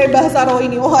mengenai bahasa roh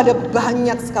ini, ada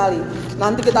banyak sekali.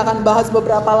 Nanti kita akan bahas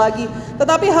beberapa lagi.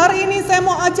 Tetapi hari ini saya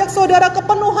mau ajak saudara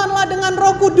kepenuhanlah dengan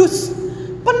Roh Kudus.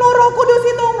 Penuh Roh Kudus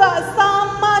itu enggak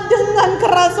sama dengan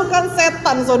kerasukan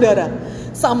setan saudara.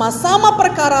 Sama-sama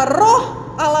perkara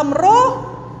roh, alam roh,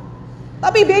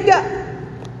 tapi beda.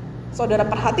 Saudara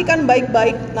perhatikan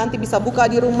baik-baik, nanti bisa buka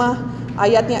di rumah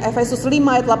ayatnya Efesus 5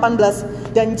 ayat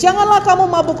 18. Dan janganlah kamu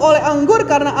mabuk oleh anggur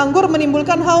karena anggur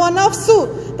menimbulkan hawa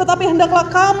nafsu, tetapi hendaklah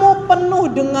kamu penuh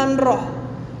dengan roh.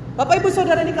 Bapak Ibu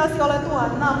Saudara dikasih oleh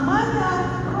Tuhan, namanya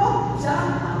roh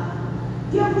jahat.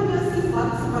 Dia punya sifat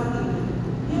seperti ini.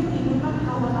 Dia menimbulkan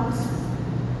hawa nafsu.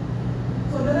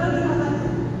 Saudara lihat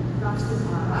nafsu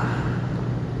marah.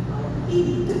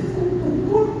 Itu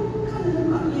pukul kan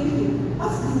mukanya ini.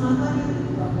 Pas di matanya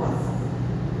itu gak kuasa.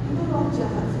 Itu roh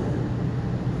jahat.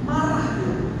 Marah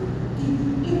dia,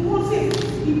 impulsif,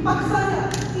 dipaksanya,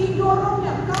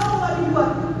 didorongnya. Kalau gak dibuat,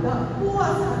 gak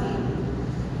puas hati.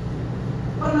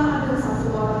 Pernah ada satu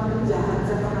orang penjahat,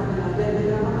 saya pernah bilang, dan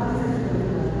beberapa kali saya sudah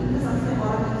bilang, ini saksinya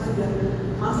orang yang sudah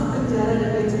masuk penjara dan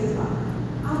dia cerita.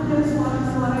 Ada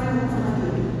suara-suara yang ngomong sama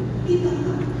dia,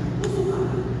 ditangkap, tusukan,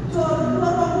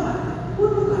 dorongkan,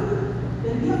 bunuhkan.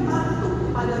 Dan dia patuh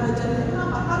kepada raja-raja.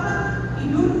 Kenapa? Karena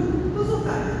tidur,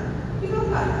 tusukan,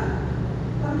 tidurkan.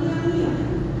 Terngiang-ngiang,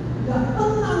 gak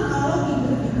tenang kalau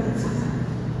tidur dikerjakan.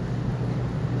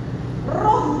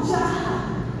 Roh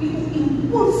jahat itu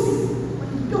impulsif,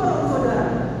 mendorong saudara.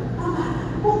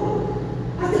 Pukul,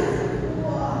 ajar.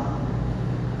 Wah,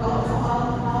 kalau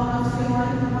soal lawan nafsu yang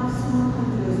lain, nafsu makan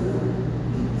juga saudara.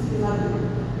 Silat,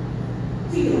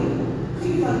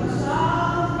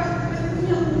 sampai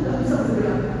kenyang gak bisa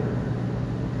bergerak.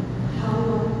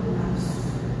 Hawa nafsu.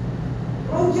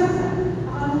 Roh jahat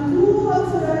akan membuat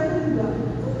saudara itu gak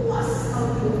puas kalau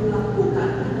tidak melakukan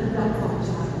kehendak roh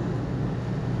jahat.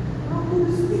 Roh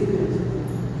Kudus beda.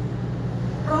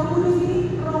 Roh Kudus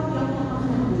ini roh yang lemah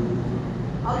lembut.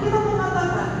 Alkitab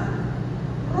mengatakan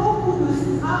Roh Kudus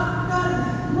akan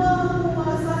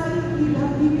menguasai lidah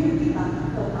bibir kita,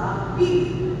 tetapi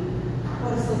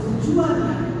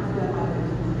tujuannya ada pada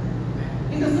kita.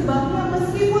 Itu sebabnya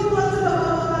meskipun Tuhan sudah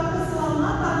bawakan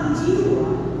keselamatan jiwa,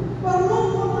 perlu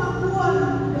pengakuan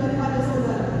daripada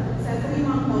saudara. Saya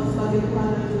terima Engkau sebagai Tuhan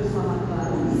dan Juru Selamat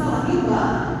baru. Bisa lagi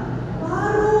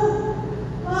baru.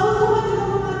 Lalu Tuhan juga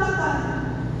mengatakan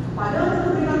kepada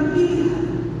memberikan pilihan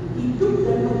hidup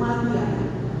dan kematian.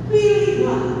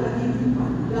 Pilihlah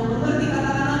kehidupan. Yang mengerti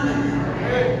katakan amin.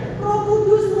 Roh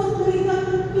Kudus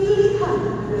memberikan pilihan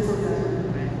kepada saudara.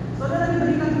 Saudara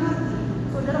diberikan hati.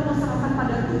 Saudara mau serahkan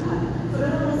pada Tuhan.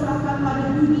 Saudara mau serahkan pada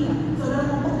dunia. Saudara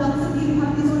mau pegang sendiri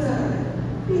hati saudara.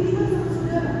 Pilihan sama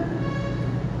saudara.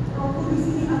 Roh Kudus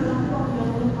ini adalah roh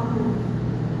yang lengkap,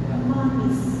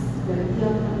 manis, dan dia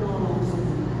menolong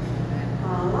saudara.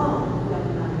 Kalau yang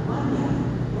namanya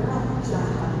roh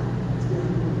jahat yang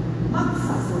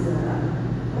memaksa saudara,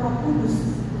 Roh Kudus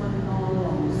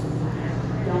menolong saudara.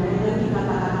 Yang mengerti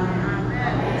katakan amin.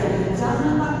 Jadi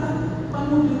jangan takut,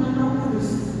 penuh dengan Roh Kudus.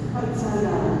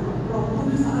 Percayalah, Roh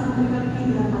Kudus akan memberikan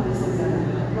pilihan pada saudara.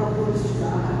 Roh Kudus juga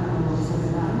akan menolong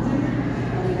saudara.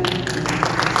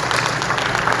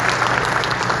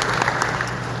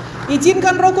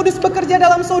 Izinkan Roh Kudus bekerja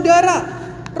dalam saudara.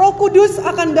 Roh Kudus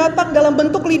akan datang dalam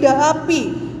bentuk lidah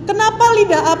api. Kenapa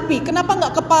lidah api? Kenapa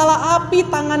nggak kepala api,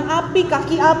 tangan api,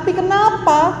 kaki api?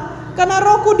 Kenapa? Karena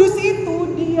Roh Kudus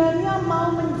itu dianya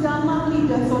mau menjamah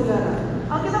lidah saudara.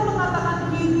 Alkitab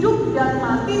mengatakan hidup dan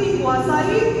mati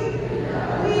dikuasai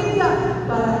lidah.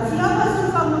 Barang siapa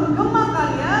suka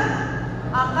menggemakannya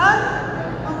akan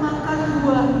memakan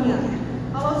buahnya.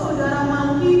 Kalau saudara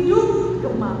mau hidup,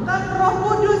 gemakan Roh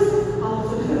Kudus. Kalau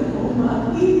saudara mau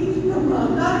mati,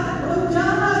 gemakan roh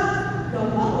jahat.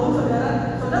 Gampang kok saudara.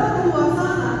 Saudara keluar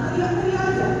sana, teriak-teriak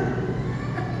aja.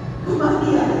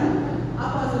 Kematian.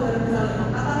 Apa saudara misalnya?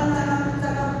 Katakan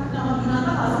cakap nama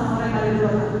binatang lah sama orang yang ada di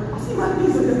luar. Pasti mati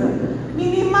saudara.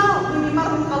 Minimal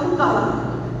luka-luka lah.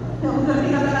 Yang udah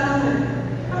dikatakan amin.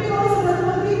 Tapi kalau saudara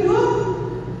mau hidup,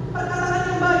 perkataan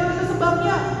yang baik itu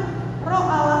sebabnya Roh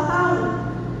Allah tahu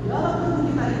dalam tubuh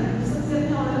kita ini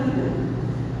disediakan oleh lidah.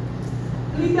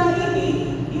 Lidah ini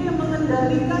dia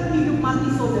mengendalikan hidup mati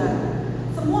saudara.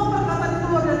 Semua perkataan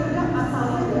keluar dari lidah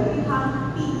asalnya dari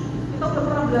hati. Kita udah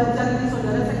pernah belajar ini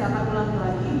saudara, saya katakan ulang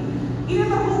lagi. Ini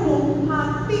terhubung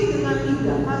hati dengan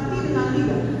lidah, hati dengan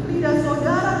lidah. Lidah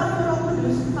saudara penuh Roh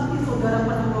Kudus, hati saudara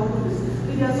penuh Roh Kudus.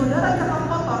 Lidah saudara cakap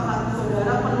kotor, hati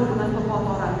saudara penuh dengan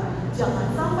kekotoran. Jangan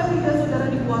sampai lidah saudara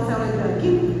dikuasai oleh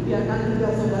daging, biarkan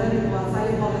lidah saudara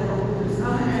dikuasai oleh Roh Kudus.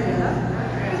 Amin saudara.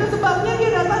 Itu sebabnya dia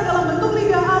datang dalam bentuk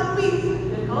lidah api.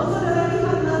 Dan kalau saudara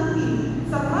lihat nanti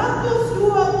 120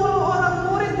 orang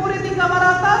murid-murid di kamar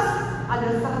atas, ada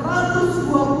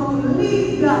 120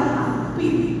 lidah api.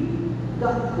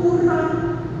 Gak kurang,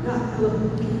 gak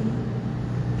lebih.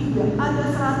 Tidak ada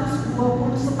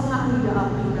 120 setengah lidah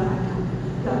api, gak ada.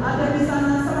 Gak ada di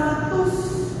sana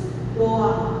 100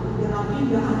 doang lidah api,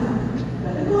 gak ada.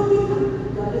 Gak ada kelebihan,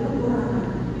 gak ada kekurangan.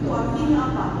 Itu artinya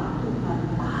apa? Tuhan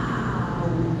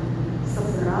tahu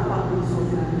seberapa pun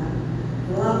saudara,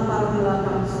 latar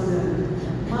belakang saudara,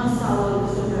 masa lalu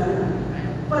saudara,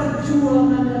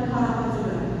 perjuangan dan harapan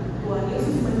saudara. Tuhan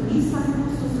Yesus mendesain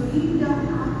khusus lidah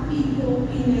api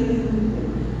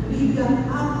lidah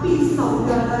api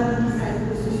saudara desain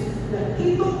khusus, dan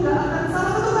itu gak akan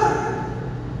salah tukar.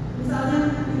 Misalnya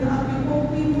lidah api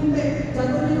kopi munte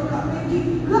jatuhnya ke Kak Peggy,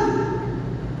 enggak.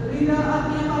 Lidah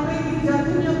api Kak Peggy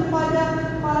jatuhnya kepada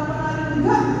para penari,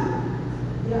 enggak.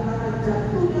 Dia akan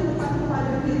jatuhnya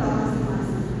kepada kita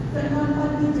masing-masing. Kenapa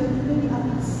dia jatuhnya di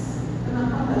atas?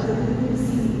 Kenapa nggak jatuhnya di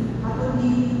sini? Atau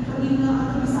di telinga,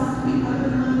 atau di samping, atau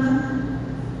di mana?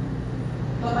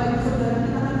 Bapak Ibu Saudara,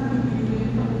 kita kan hidup di dunia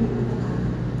ini penuh dengan tekanan.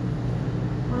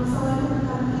 Masalah itu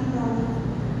tekanan kita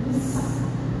besar.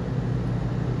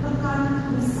 Tekanan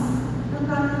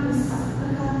besar.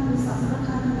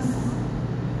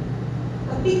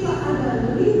 Ketika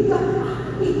ada lidah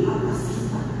api atas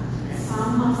kita,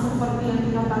 sama seperti yang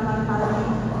dikatakan tadi,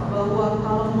 bahwa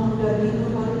kalau mau dari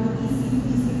itu harus isi.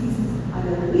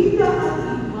 Ada lidah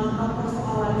api, maka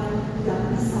persoalannya tidak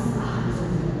bisa tahan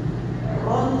saudara.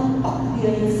 Rontok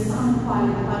dia sampai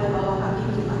pada bawah kaki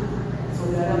kita.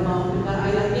 Saudara mau dengar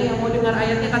ayatnya? Yang mau dengar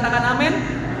ayatnya katakan amin.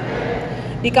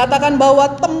 Dikatakan bahwa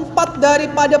tempat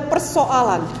daripada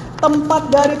persoalan, tempat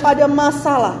daripada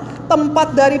masalah,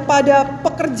 tempat daripada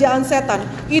pekerjaan setan,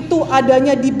 itu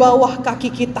adanya di bawah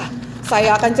kaki kita.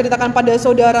 Saya akan ceritakan pada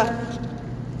saudara.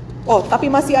 Oh,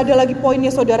 tapi masih ada lagi poinnya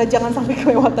saudara, jangan sampai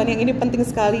kelewatan. Yang ini penting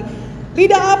sekali.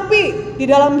 Lidah api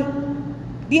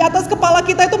di atas kepala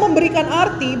kita itu memberikan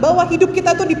arti bahwa hidup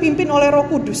kita itu dipimpin oleh Roh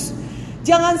Kudus.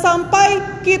 Jangan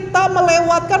sampai kita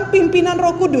melewatkan pimpinan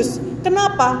Roh Kudus.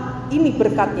 Kenapa? ini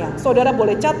berkatnya. Saudara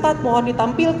boleh catat, mohon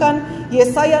ditampilkan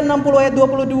Yesaya 60 ayat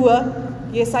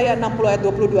 22. Yesaya 60 ayat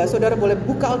 22. Saudara boleh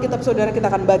buka Alkitab saudara,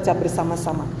 kita akan baca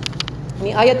bersama-sama.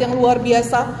 Ini ayat yang luar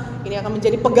biasa. Ini akan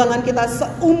menjadi pegangan kita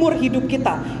seumur hidup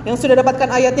kita. Yang sudah dapatkan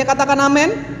ayatnya katakan amin.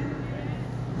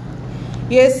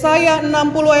 Yesaya 60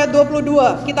 ayat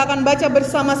 22. Kita akan baca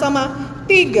bersama-sama.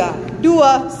 3,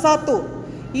 2,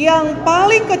 1. Yang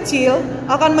paling kecil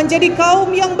akan menjadi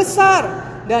kaum yang besar,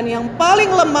 dan yang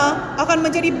paling lemah akan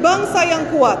menjadi bangsa yang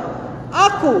kuat.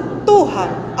 Aku,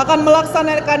 Tuhan, akan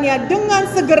melaksanakannya dengan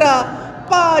segera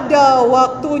pada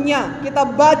waktunya. Kita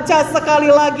baca sekali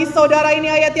lagi saudara, ini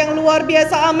ayat yang luar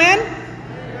biasa, amin.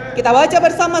 Kita baca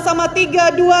bersama-sama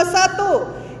 3, 2,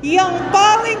 1. Yang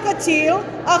paling kecil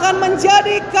akan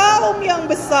menjadi kaum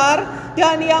yang besar,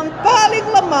 dan yang paling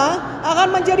lemah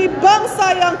akan menjadi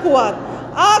bangsa yang kuat.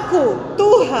 Aku,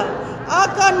 Tuhan,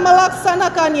 akan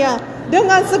melaksanakannya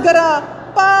dengan segera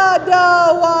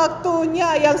pada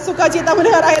waktunya. Yang sukacita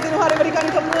mendengar ayat ini, mari berikan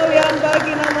kemuliaan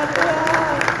bagi nama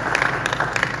Tuhan.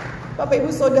 Bapak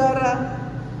Ibu Saudara,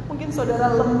 mungkin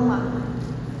saudara lemah,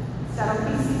 secara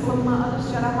fisik lemah, atau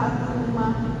secara hati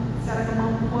lemah, secara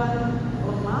kemampuan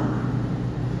lemah.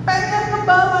 Pengen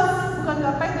membalas, bukan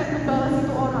gak pengen membalas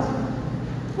itu orang.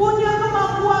 Punya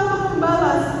kemampuan untuk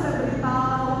membalas. Saya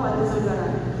beritahu pada saudara,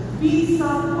 bisa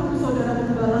pun saudara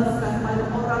membalaskan pada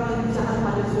orang yang jahat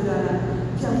pada saudara.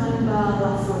 Jangan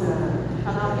balas saudara,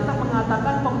 karena kita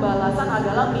mengatakan pembalasan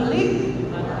adalah milik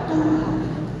Tuhan.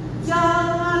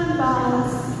 Jangan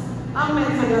balas.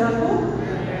 Amin saudaraku.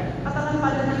 Katakan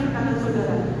pada kiri kanan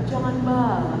saudara, jangan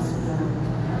balas saudara.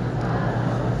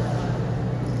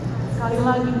 Sekali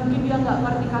lagi, mungkin dia gak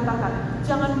ngerti, katakan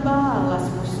jangan balas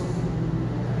musuh.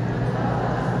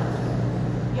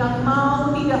 Yang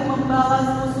mau tidak membalas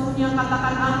musuhnya,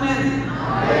 katakan amin.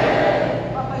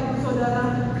 Bapak Ibu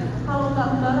Saudara, kalau gak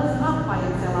membalas, apa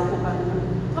yang saya lakukan?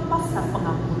 Lepaskan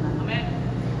pengampunan.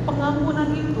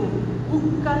 Pengampunan itu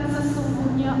bukan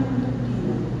sesungguhnya untuk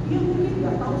dia. Dia mungkin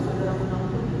gak tahu saudara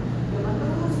mengampuni. Dia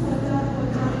terus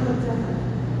berjalan.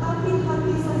 Tapi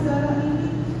hati saudara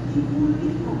ini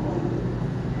dipulihkan oleh,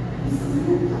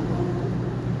 disembuhkan oleh.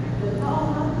 Dan kalau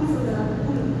hati saudara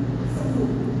pulih, sembuh,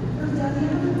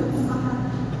 terjadinya luka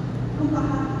hati.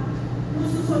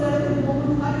 Musuh saudara itu mau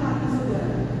melukai hati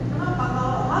saudara. Kenapa?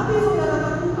 Kalau hati saudara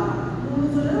terluka,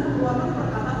 mulut saudara mengeluarkan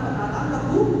perkataan-perkataan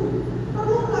terluka.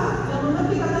 Yang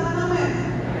mengerti katakan amin.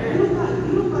 Dilukai.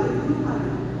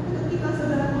 Ketika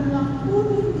saudara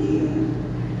mengampuni dia,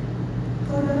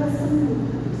 saudara sembuh.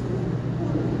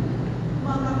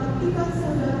 Maka ketika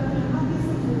saudara punya hati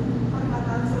sembuh,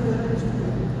 perkataan saudara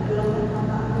juga adalah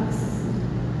perkataan yang sembuh,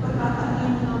 perkataan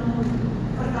yang mengampuni,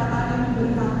 perkataan yang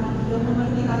memberkati. Yang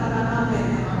mengerti katakan amin.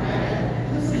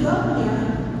 Itu sebabnya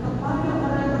kepada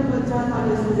orang yang berbuat jahat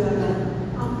pada saudara,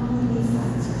 ampuni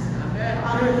saja.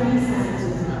 Ampuni saja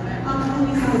saudara.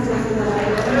 Ampuni saja.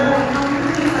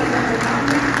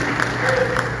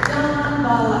 Jangan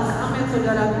balas. Amin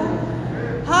saudaraku.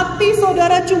 Hati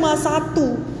saudara cuma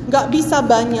satu, gak bisa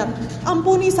banyak.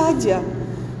 Ampuni saja.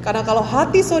 Karena kalau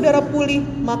hati saudara pulih,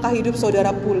 maka hidup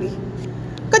saudara pulih.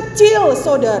 Kecil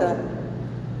saudara,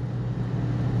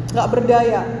 gak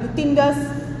berdaya, ditindas,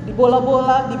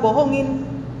 dibola-bola, dibohongin.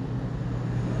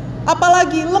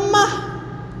 Apalagi lemah.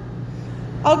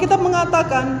 Alkitab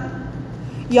mengatakan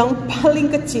yang paling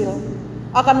kecil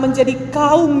akan menjadi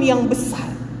kaum yang besar,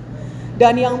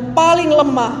 dan yang paling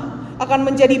lemah akan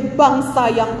menjadi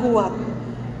bangsa yang kuat.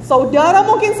 Saudara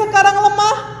mungkin sekarang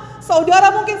lemah,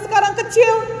 saudara mungkin sekarang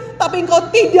kecil, tapi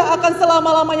engkau tidak akan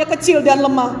selama-lamanya kecil dan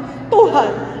lemah. Tuhan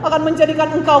akan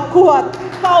menjadikan engkau kuat,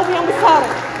 kaum yang besar,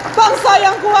 bangsa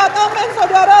yang kuat. Amin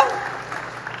saudara.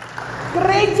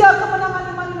 Gereja Kemenangan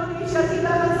Iman Indonesia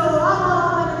tidak akan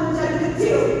selama-lamanya menjadi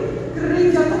kecil.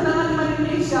 Gereja Kemenangan Iman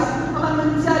Indonesia akan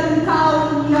menjadi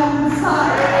kaum yang besar,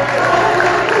 kaum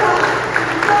yang kuat.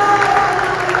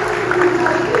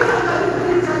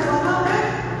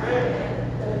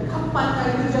 Kapan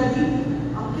itu jadi?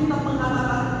 Kita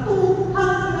mengatakan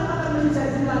Tuhan yang akan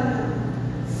menjadikannya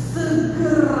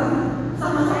segera.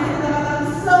 Sama-sama kita katakan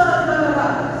segera.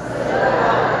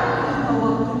 Pada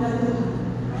waktunya Tuhan.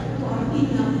 Itu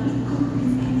artinya ikut di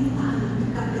anytime,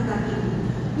 dekat-dekat ini.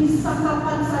 Bisa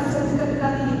kapan saja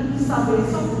dekat-dekat ini. Bisa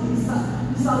besok, bisa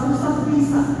lusa,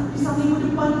 bisa minggu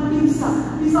depan,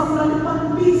 bisa bulan depan,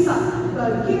 bisa.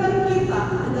 Bagian kita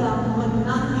adalah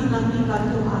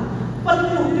menanti-nantikan Tuhan,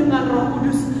 penuh dengan Roh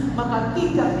Kudus. Maka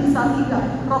tidak bisa tidak,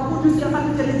 Roh Kudus yang akan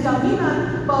menjadi jaminan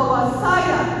bahwa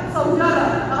saya,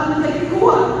 saudara, akan menjadi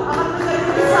kuat, akan menjadi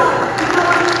besar di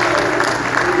dalam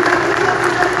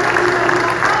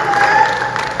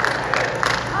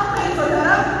Amin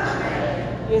saudara.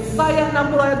 Yesaya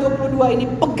 60 ayat 22 ini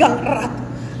pegang erat.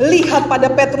 Lihat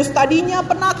pada Petrus, tadinya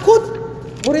penakut,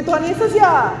 murid Tuhan Yesus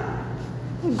ya?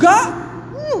 Enggak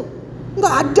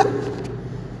ada.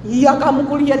 Iya, kamu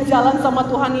kulihat jalan sama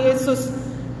Tuhan Yesus.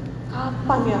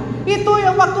 Kapan ya? Itu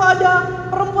yang waktu ada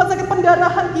perempuan sakit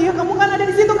pendarahan. Iya, kamu kan ada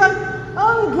di situ kan?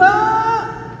 Enggak.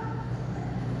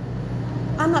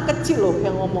 Anak kecil loh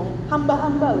yang ngomong,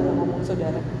 hamba-hamba loh yang ngomong,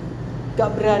 saudara. Gak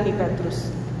berani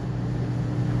Petrus.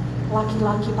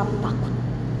 Laki-laki tapi takut.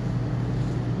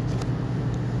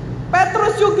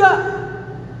 Petrus juga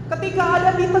ketika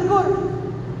ada ditegur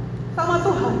sama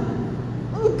Tuhan,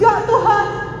 enggak Tuhan,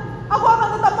 aku akan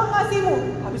tetap mengasihimu.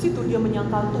 Habis itu dia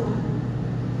menyangkal Tuhan.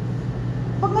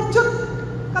 Pengecut,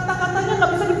 kata-katanya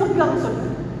gak bisa dipegang,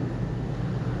 saudara.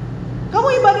 Kamu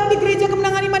ibadah di Gereja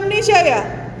Kemenangan Iman Indonesia ya?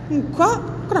 Enggak,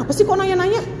 kenapa sih kok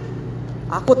nanya-nanya?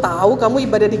 Aku tahu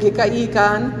kamu ibadah di GKI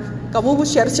kan. Kamu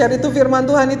share-share itu firman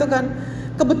Tuhan itu kan.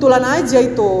 Kebetulan aja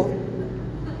itu.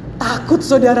 Takut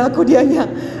saudaraku dianya.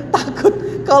 Takut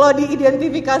kalau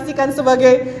diidentifikasikan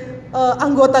sebagai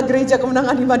anggota Gereja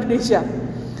Kemenangan Iman Indonesia.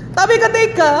 Tapi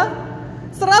ketika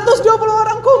 120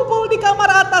 orang kumpul di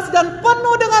kamar atas dan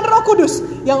penuh dengan Roh Kudus,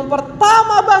 yang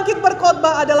pertama bangkit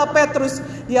berkhotbah adalah Petrus.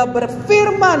 Dia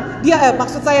berfirman, dia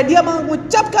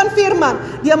mengucapkan firman,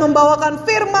 dia membawakan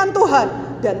firman Tuhan.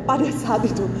 Dan pada saat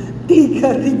itu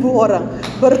 3.000 orang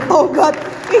bertobat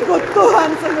ikut Tuhan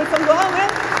sungguh-sungguh. Amin.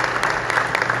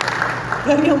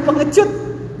 Dari yang pengecut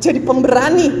jadi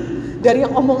pemberani, dari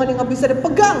yang omongan yang gak bisa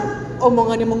dipegang,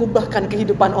 omongan yang mengubahkan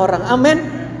kehidupan orang. Amin.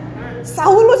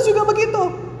 Saulus juga begitu.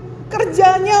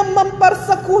 Kerjanya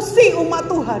mempersekusi umat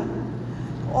Tuhan.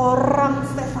 Orang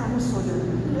Stefanus, saudara,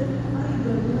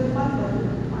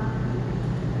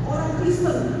 orang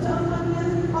Kristen zamannya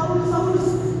Saulus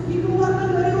dikeluarkan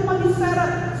dari rumah,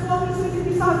 diseret, suami istri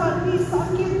dipisahkan,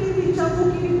 disakiti,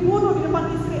 dicabuki, dibunuh di depan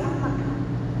istri anak.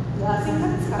 Ya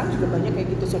singkat, sekarang juga banyak kayak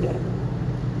gitu, saudara.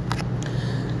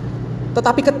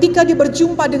 Tetapi ketika dia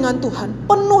berjumpa dengan Tuhan,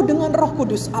 penuh dengan Roh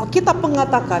Kudus, Alkitab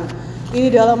mengatakan,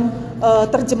 ini dalam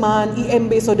terjemahan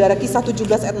IMB saudara, Kisah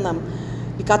 17 ayat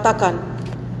 6, dikatakan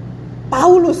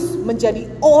Paulus menjadi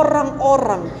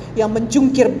orang-orang yang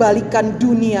menjungkir balikan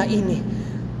dunia ini.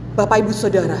 Bapak ibu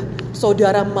saudara,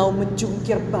 saudara mau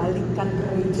menjungkir balikan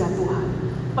gereja Tuhan,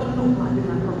 penuhlah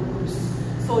dengan Roh Kudus.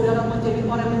 Saudara menjadi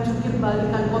orang yang menjungkir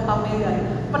balikan kota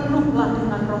Medan, penuhlah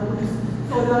dengan Roh Kudus.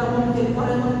 Saudara mau menjadi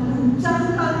orang yang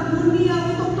mengguncangkan dunia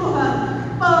untuk Tuhan,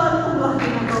 penuhlah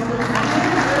dengan Roh Kudus.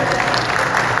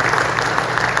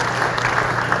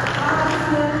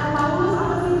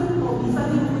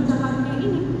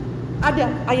 Ada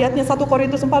ayatnya 1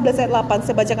 Korintus 14 ayat 8.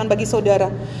 Saya bacakan bagi saudara.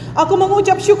 Aku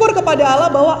mengucap syukur kepada Allah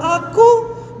bahwa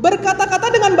aku berkata-kata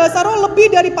dengan bahasa roh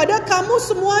lebih daripada kamu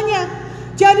semuanya.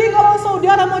 Jadi kalau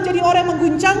saudara mau jadi orang yang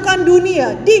mengguncangkan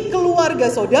dunia di keluarga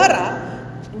saudara,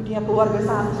 dunia keluarga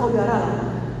saudara lah.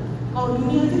 Kalau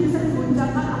dunia aja bisa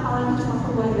diguncangkan, apalagi cuma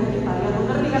keluarga kita. Yang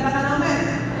benar dikatakan amin.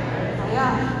 Saya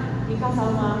nikah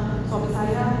sama suami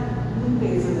saya, munte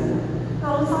saudara.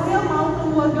 Kalau saya mau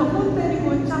keluarga munte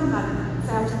diguncangkan,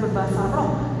 saya harus berbahasa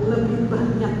roh lebih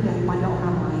banyak daripada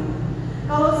orang lain.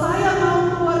 Kalau saya mau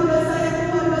keluarga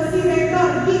saya, keluarga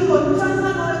Sirekar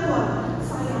diguncangkan oleh Tuhan,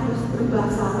 saya harus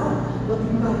berbahasa roh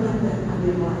lebih banyak daripada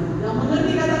yang lain. Yang benar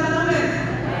dikatakan amin.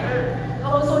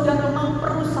 Kalau saudara mau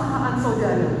perusahaan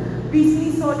saudara,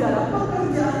 bisnis saudara,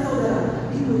 pekerjaan saudara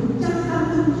diguncangkan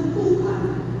untuk Tuhan,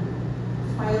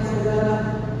 supaya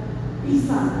saudara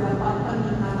bisa dapat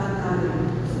peningkatan karir,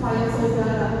 supaya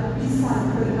saudara bisa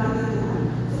berkati Tuhan,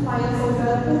 supaya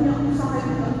saudara punya usaha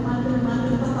yang bukan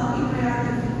mandul-mandul tetapi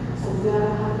kreatif, saudara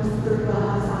harus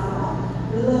berbahasa roh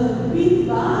lebih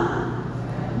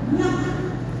banyak.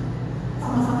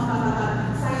 Sama-sama katakan,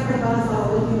 saya berbahasa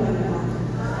roh lebih banyak.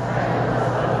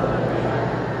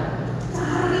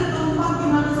 Cari tempat di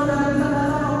mana saudara bisa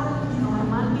bahasa roh. Di kamar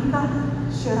mandi kah?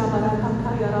 Syarabaratan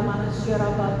kaya ramana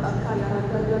syarabatan kaya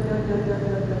rada.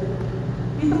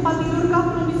 Di tempat tidur kah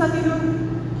belum bisa tidur?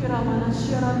 Kira mana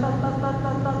syarabatan rada.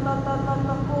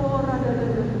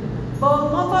 Bawa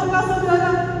motor kah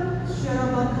saudara?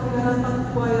 Syarabatan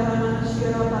kaya ramana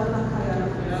syarabatan kaya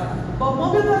rada. Bawa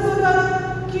mobil kah saudara?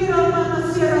 Kira mana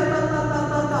syarabatan.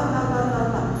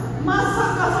 Masak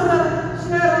kah saudara?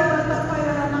 Syarabatan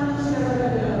kaya ramana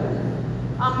syarabatan.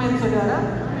 Amin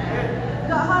saudara.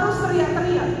 Gak harus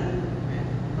teriak-teriak,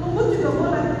 lembut juga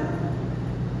boleh.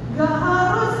 Gak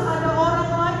harus ada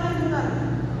orang lain yang dengar,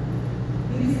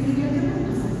 diri sendiri aja pun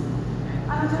bisa.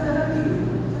 Anak saudara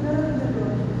tidur, saudara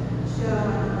tidur.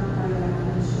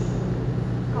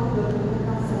 Kau gak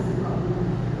punya rasa juga.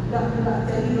 Gak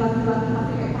jadi laki-laki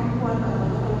mati kayak perempuan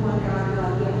atau perempuan kayak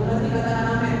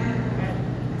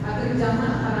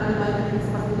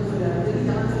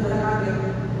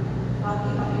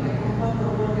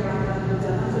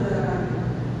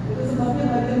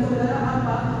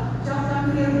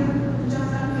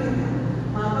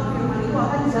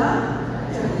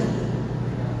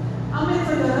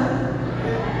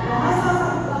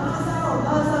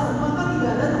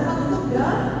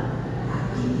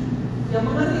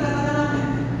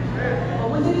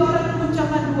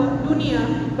dunia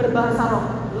berbahasa roh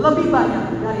lebih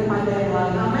banyak daripada yang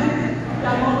lain. Amin.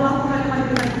 Yang mau melakukan mari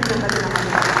kita pujikan nama Tuhan.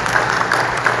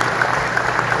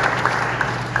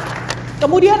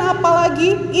 Kemudian apalagi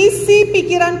isi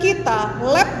pikiran kita,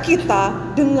 lab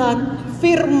kita dengan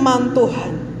firman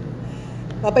Tuhan.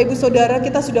 Bapak Ibu Saudara,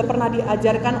 kita sudah pernah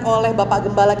diajarkan oleh Bapak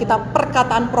Gembala kita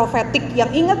perkataan profetik.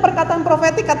 Yang ingat perkataan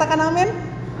profetik katakan amin.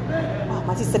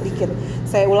 Masih sedikit.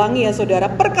 Saya ulangi ya Saudara,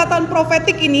 perkataan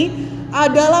profetik ini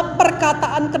adalah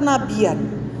perkataan kenabian.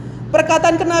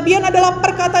 Perkataan kenabian adalah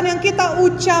perkataan yang kita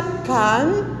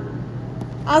ucapkan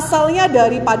asalnya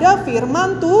daripada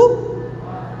firman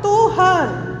Tuhan.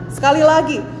 Sekali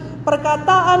lagi,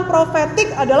 perkataan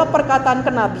profetik adalah perkataan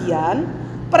kenabian.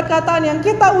 Perkataan yang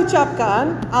kita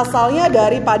ucapkan asalnya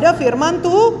daripada firman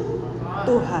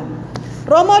Tuhan.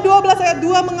 Roma 12 ayat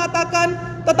 2 mengatakan,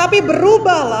 tetapi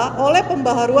berubahlah oleh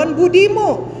pembaharuan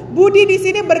budimu. Budi di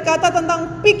sini berkata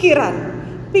tentang pikiran.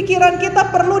 Pikiran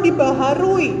kita perlu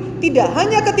dibaharui. Tidak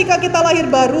hanya ketika kita lahir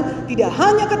baru, tidak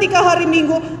hanya ketika hari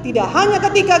Minggu, tidak hanya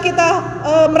ketika kita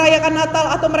merayakan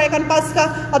Natal atau merayakan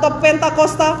Paskah atau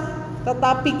Pentakosta,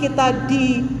 tetapi kita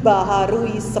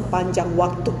dibaharui sepanjang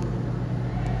waktu.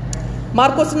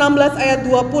 Markus 16 ayat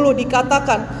 20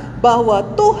 dikatakan bahwa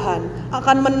Tuhan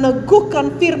akan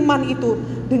meneguhkan firman itu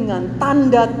dengan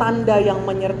tanda-tanda yang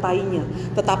menyertainya.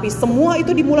 Tetapi semua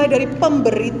itu dimulai dari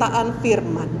pemberitaan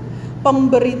firman.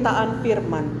 Pemberitaan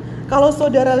firman. Kalau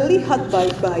saudara lihat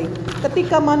baik-baik,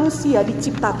 ketika manusia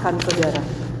diciptakan saudara,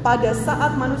 pada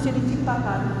saat manusia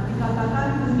diciptakan,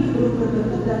 dikatakan bumi belum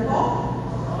berbentuk dan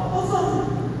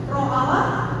kosong. Roh Allah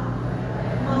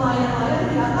melayang-layang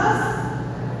di atas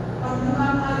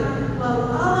permukaan air. Lalu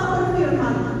Allah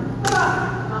berfirman, terang,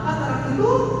 maka terang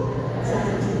itu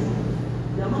jadi.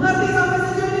 Yang mengerti sampai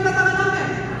sejauh ini katakan amin.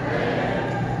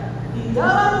 Di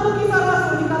dalam buku Kisah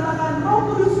Rasul dikatakan Roh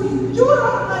Kudus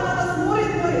dicurahkan atas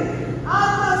murid-murid,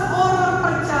 atas orang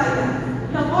percaya.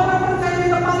 Yang orang percaya di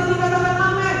tempat ini katakan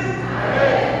amin.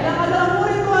 Yang adalah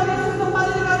murid Tuhan Yesus tempat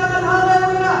ini katakan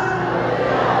haleluya.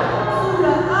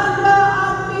 Sudah ada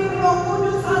api Roh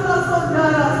Kudus atas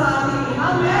saudara saat ini.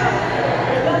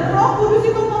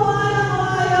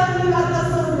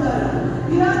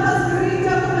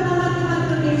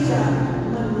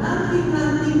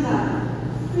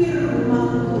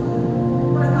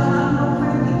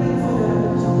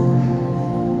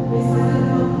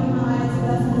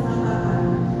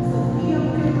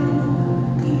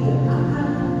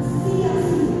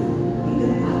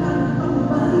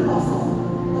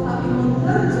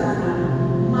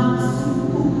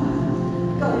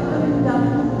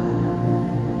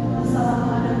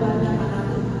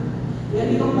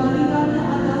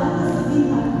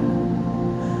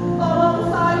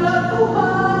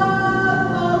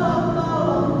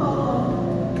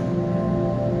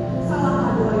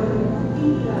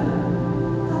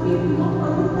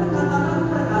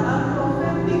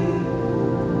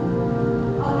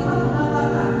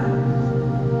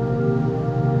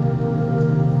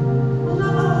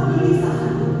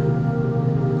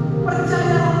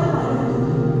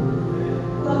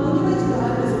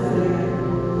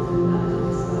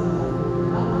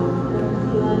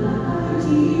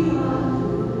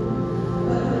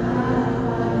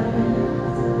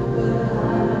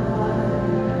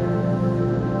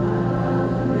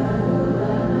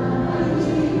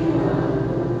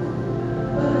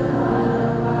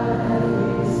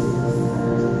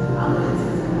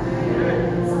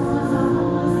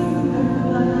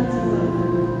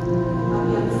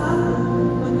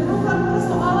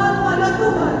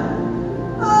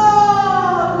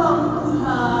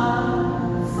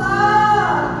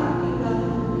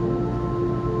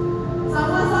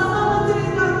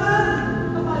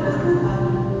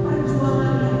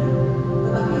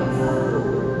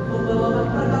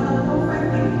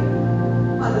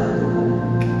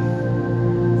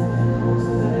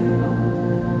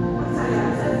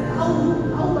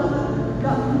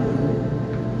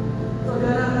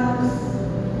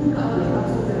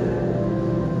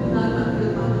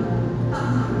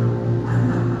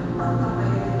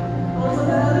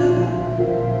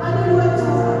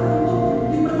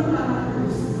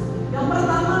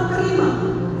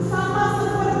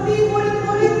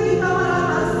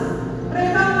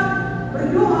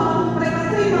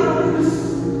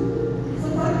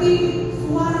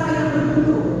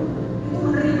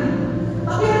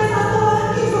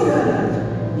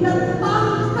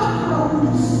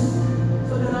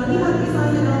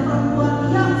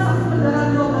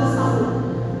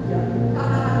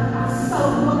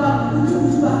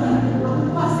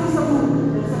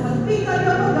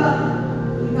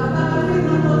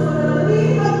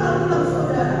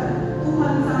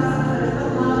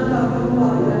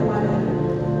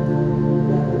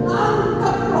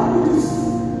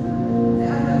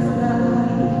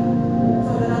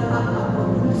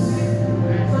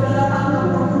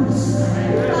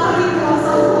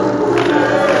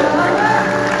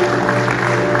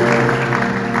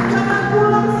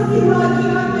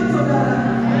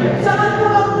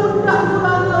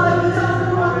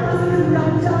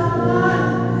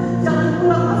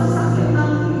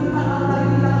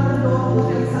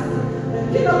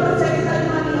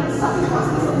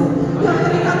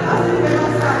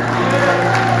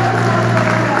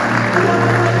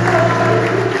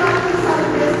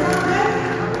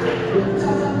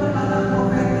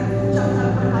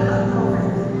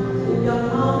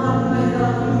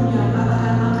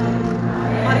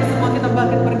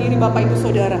 diri Bapak Ibu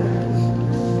Saudara.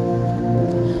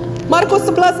 Markus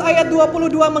 11 ayat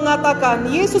 22 mengatakan,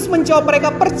 Yesus menjawab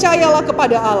mereka, percayalah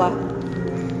kepada Allah.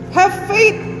 Have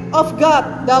faith of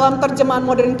God dalam terjemahan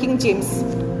modern King James.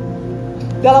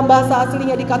 Dalam bahasa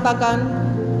aslinya dikatakan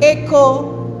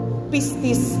eko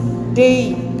pistis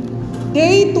dei.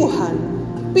 Dei Tuhan,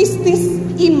 pistis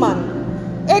iman.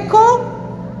 Eko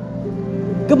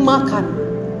gemakan.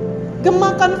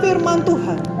 Gemakan firman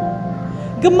Tuhan.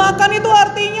 Gemakan itu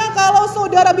artinya kalau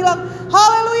saudara bilang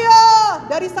haleluya,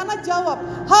 dari sana jawab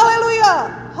haleluya,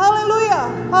 haleluya,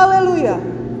 haleluya.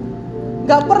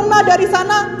 Gak pernah dari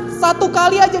sana satu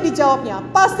kali aja dijawabnya,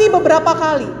 pasti beberapa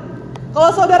kali.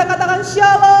 Kalau saudara katakan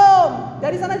shalom,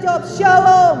 dari sana jawab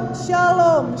shalom,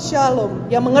 shalom, shalom.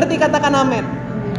 Yang mengerti katakan amin.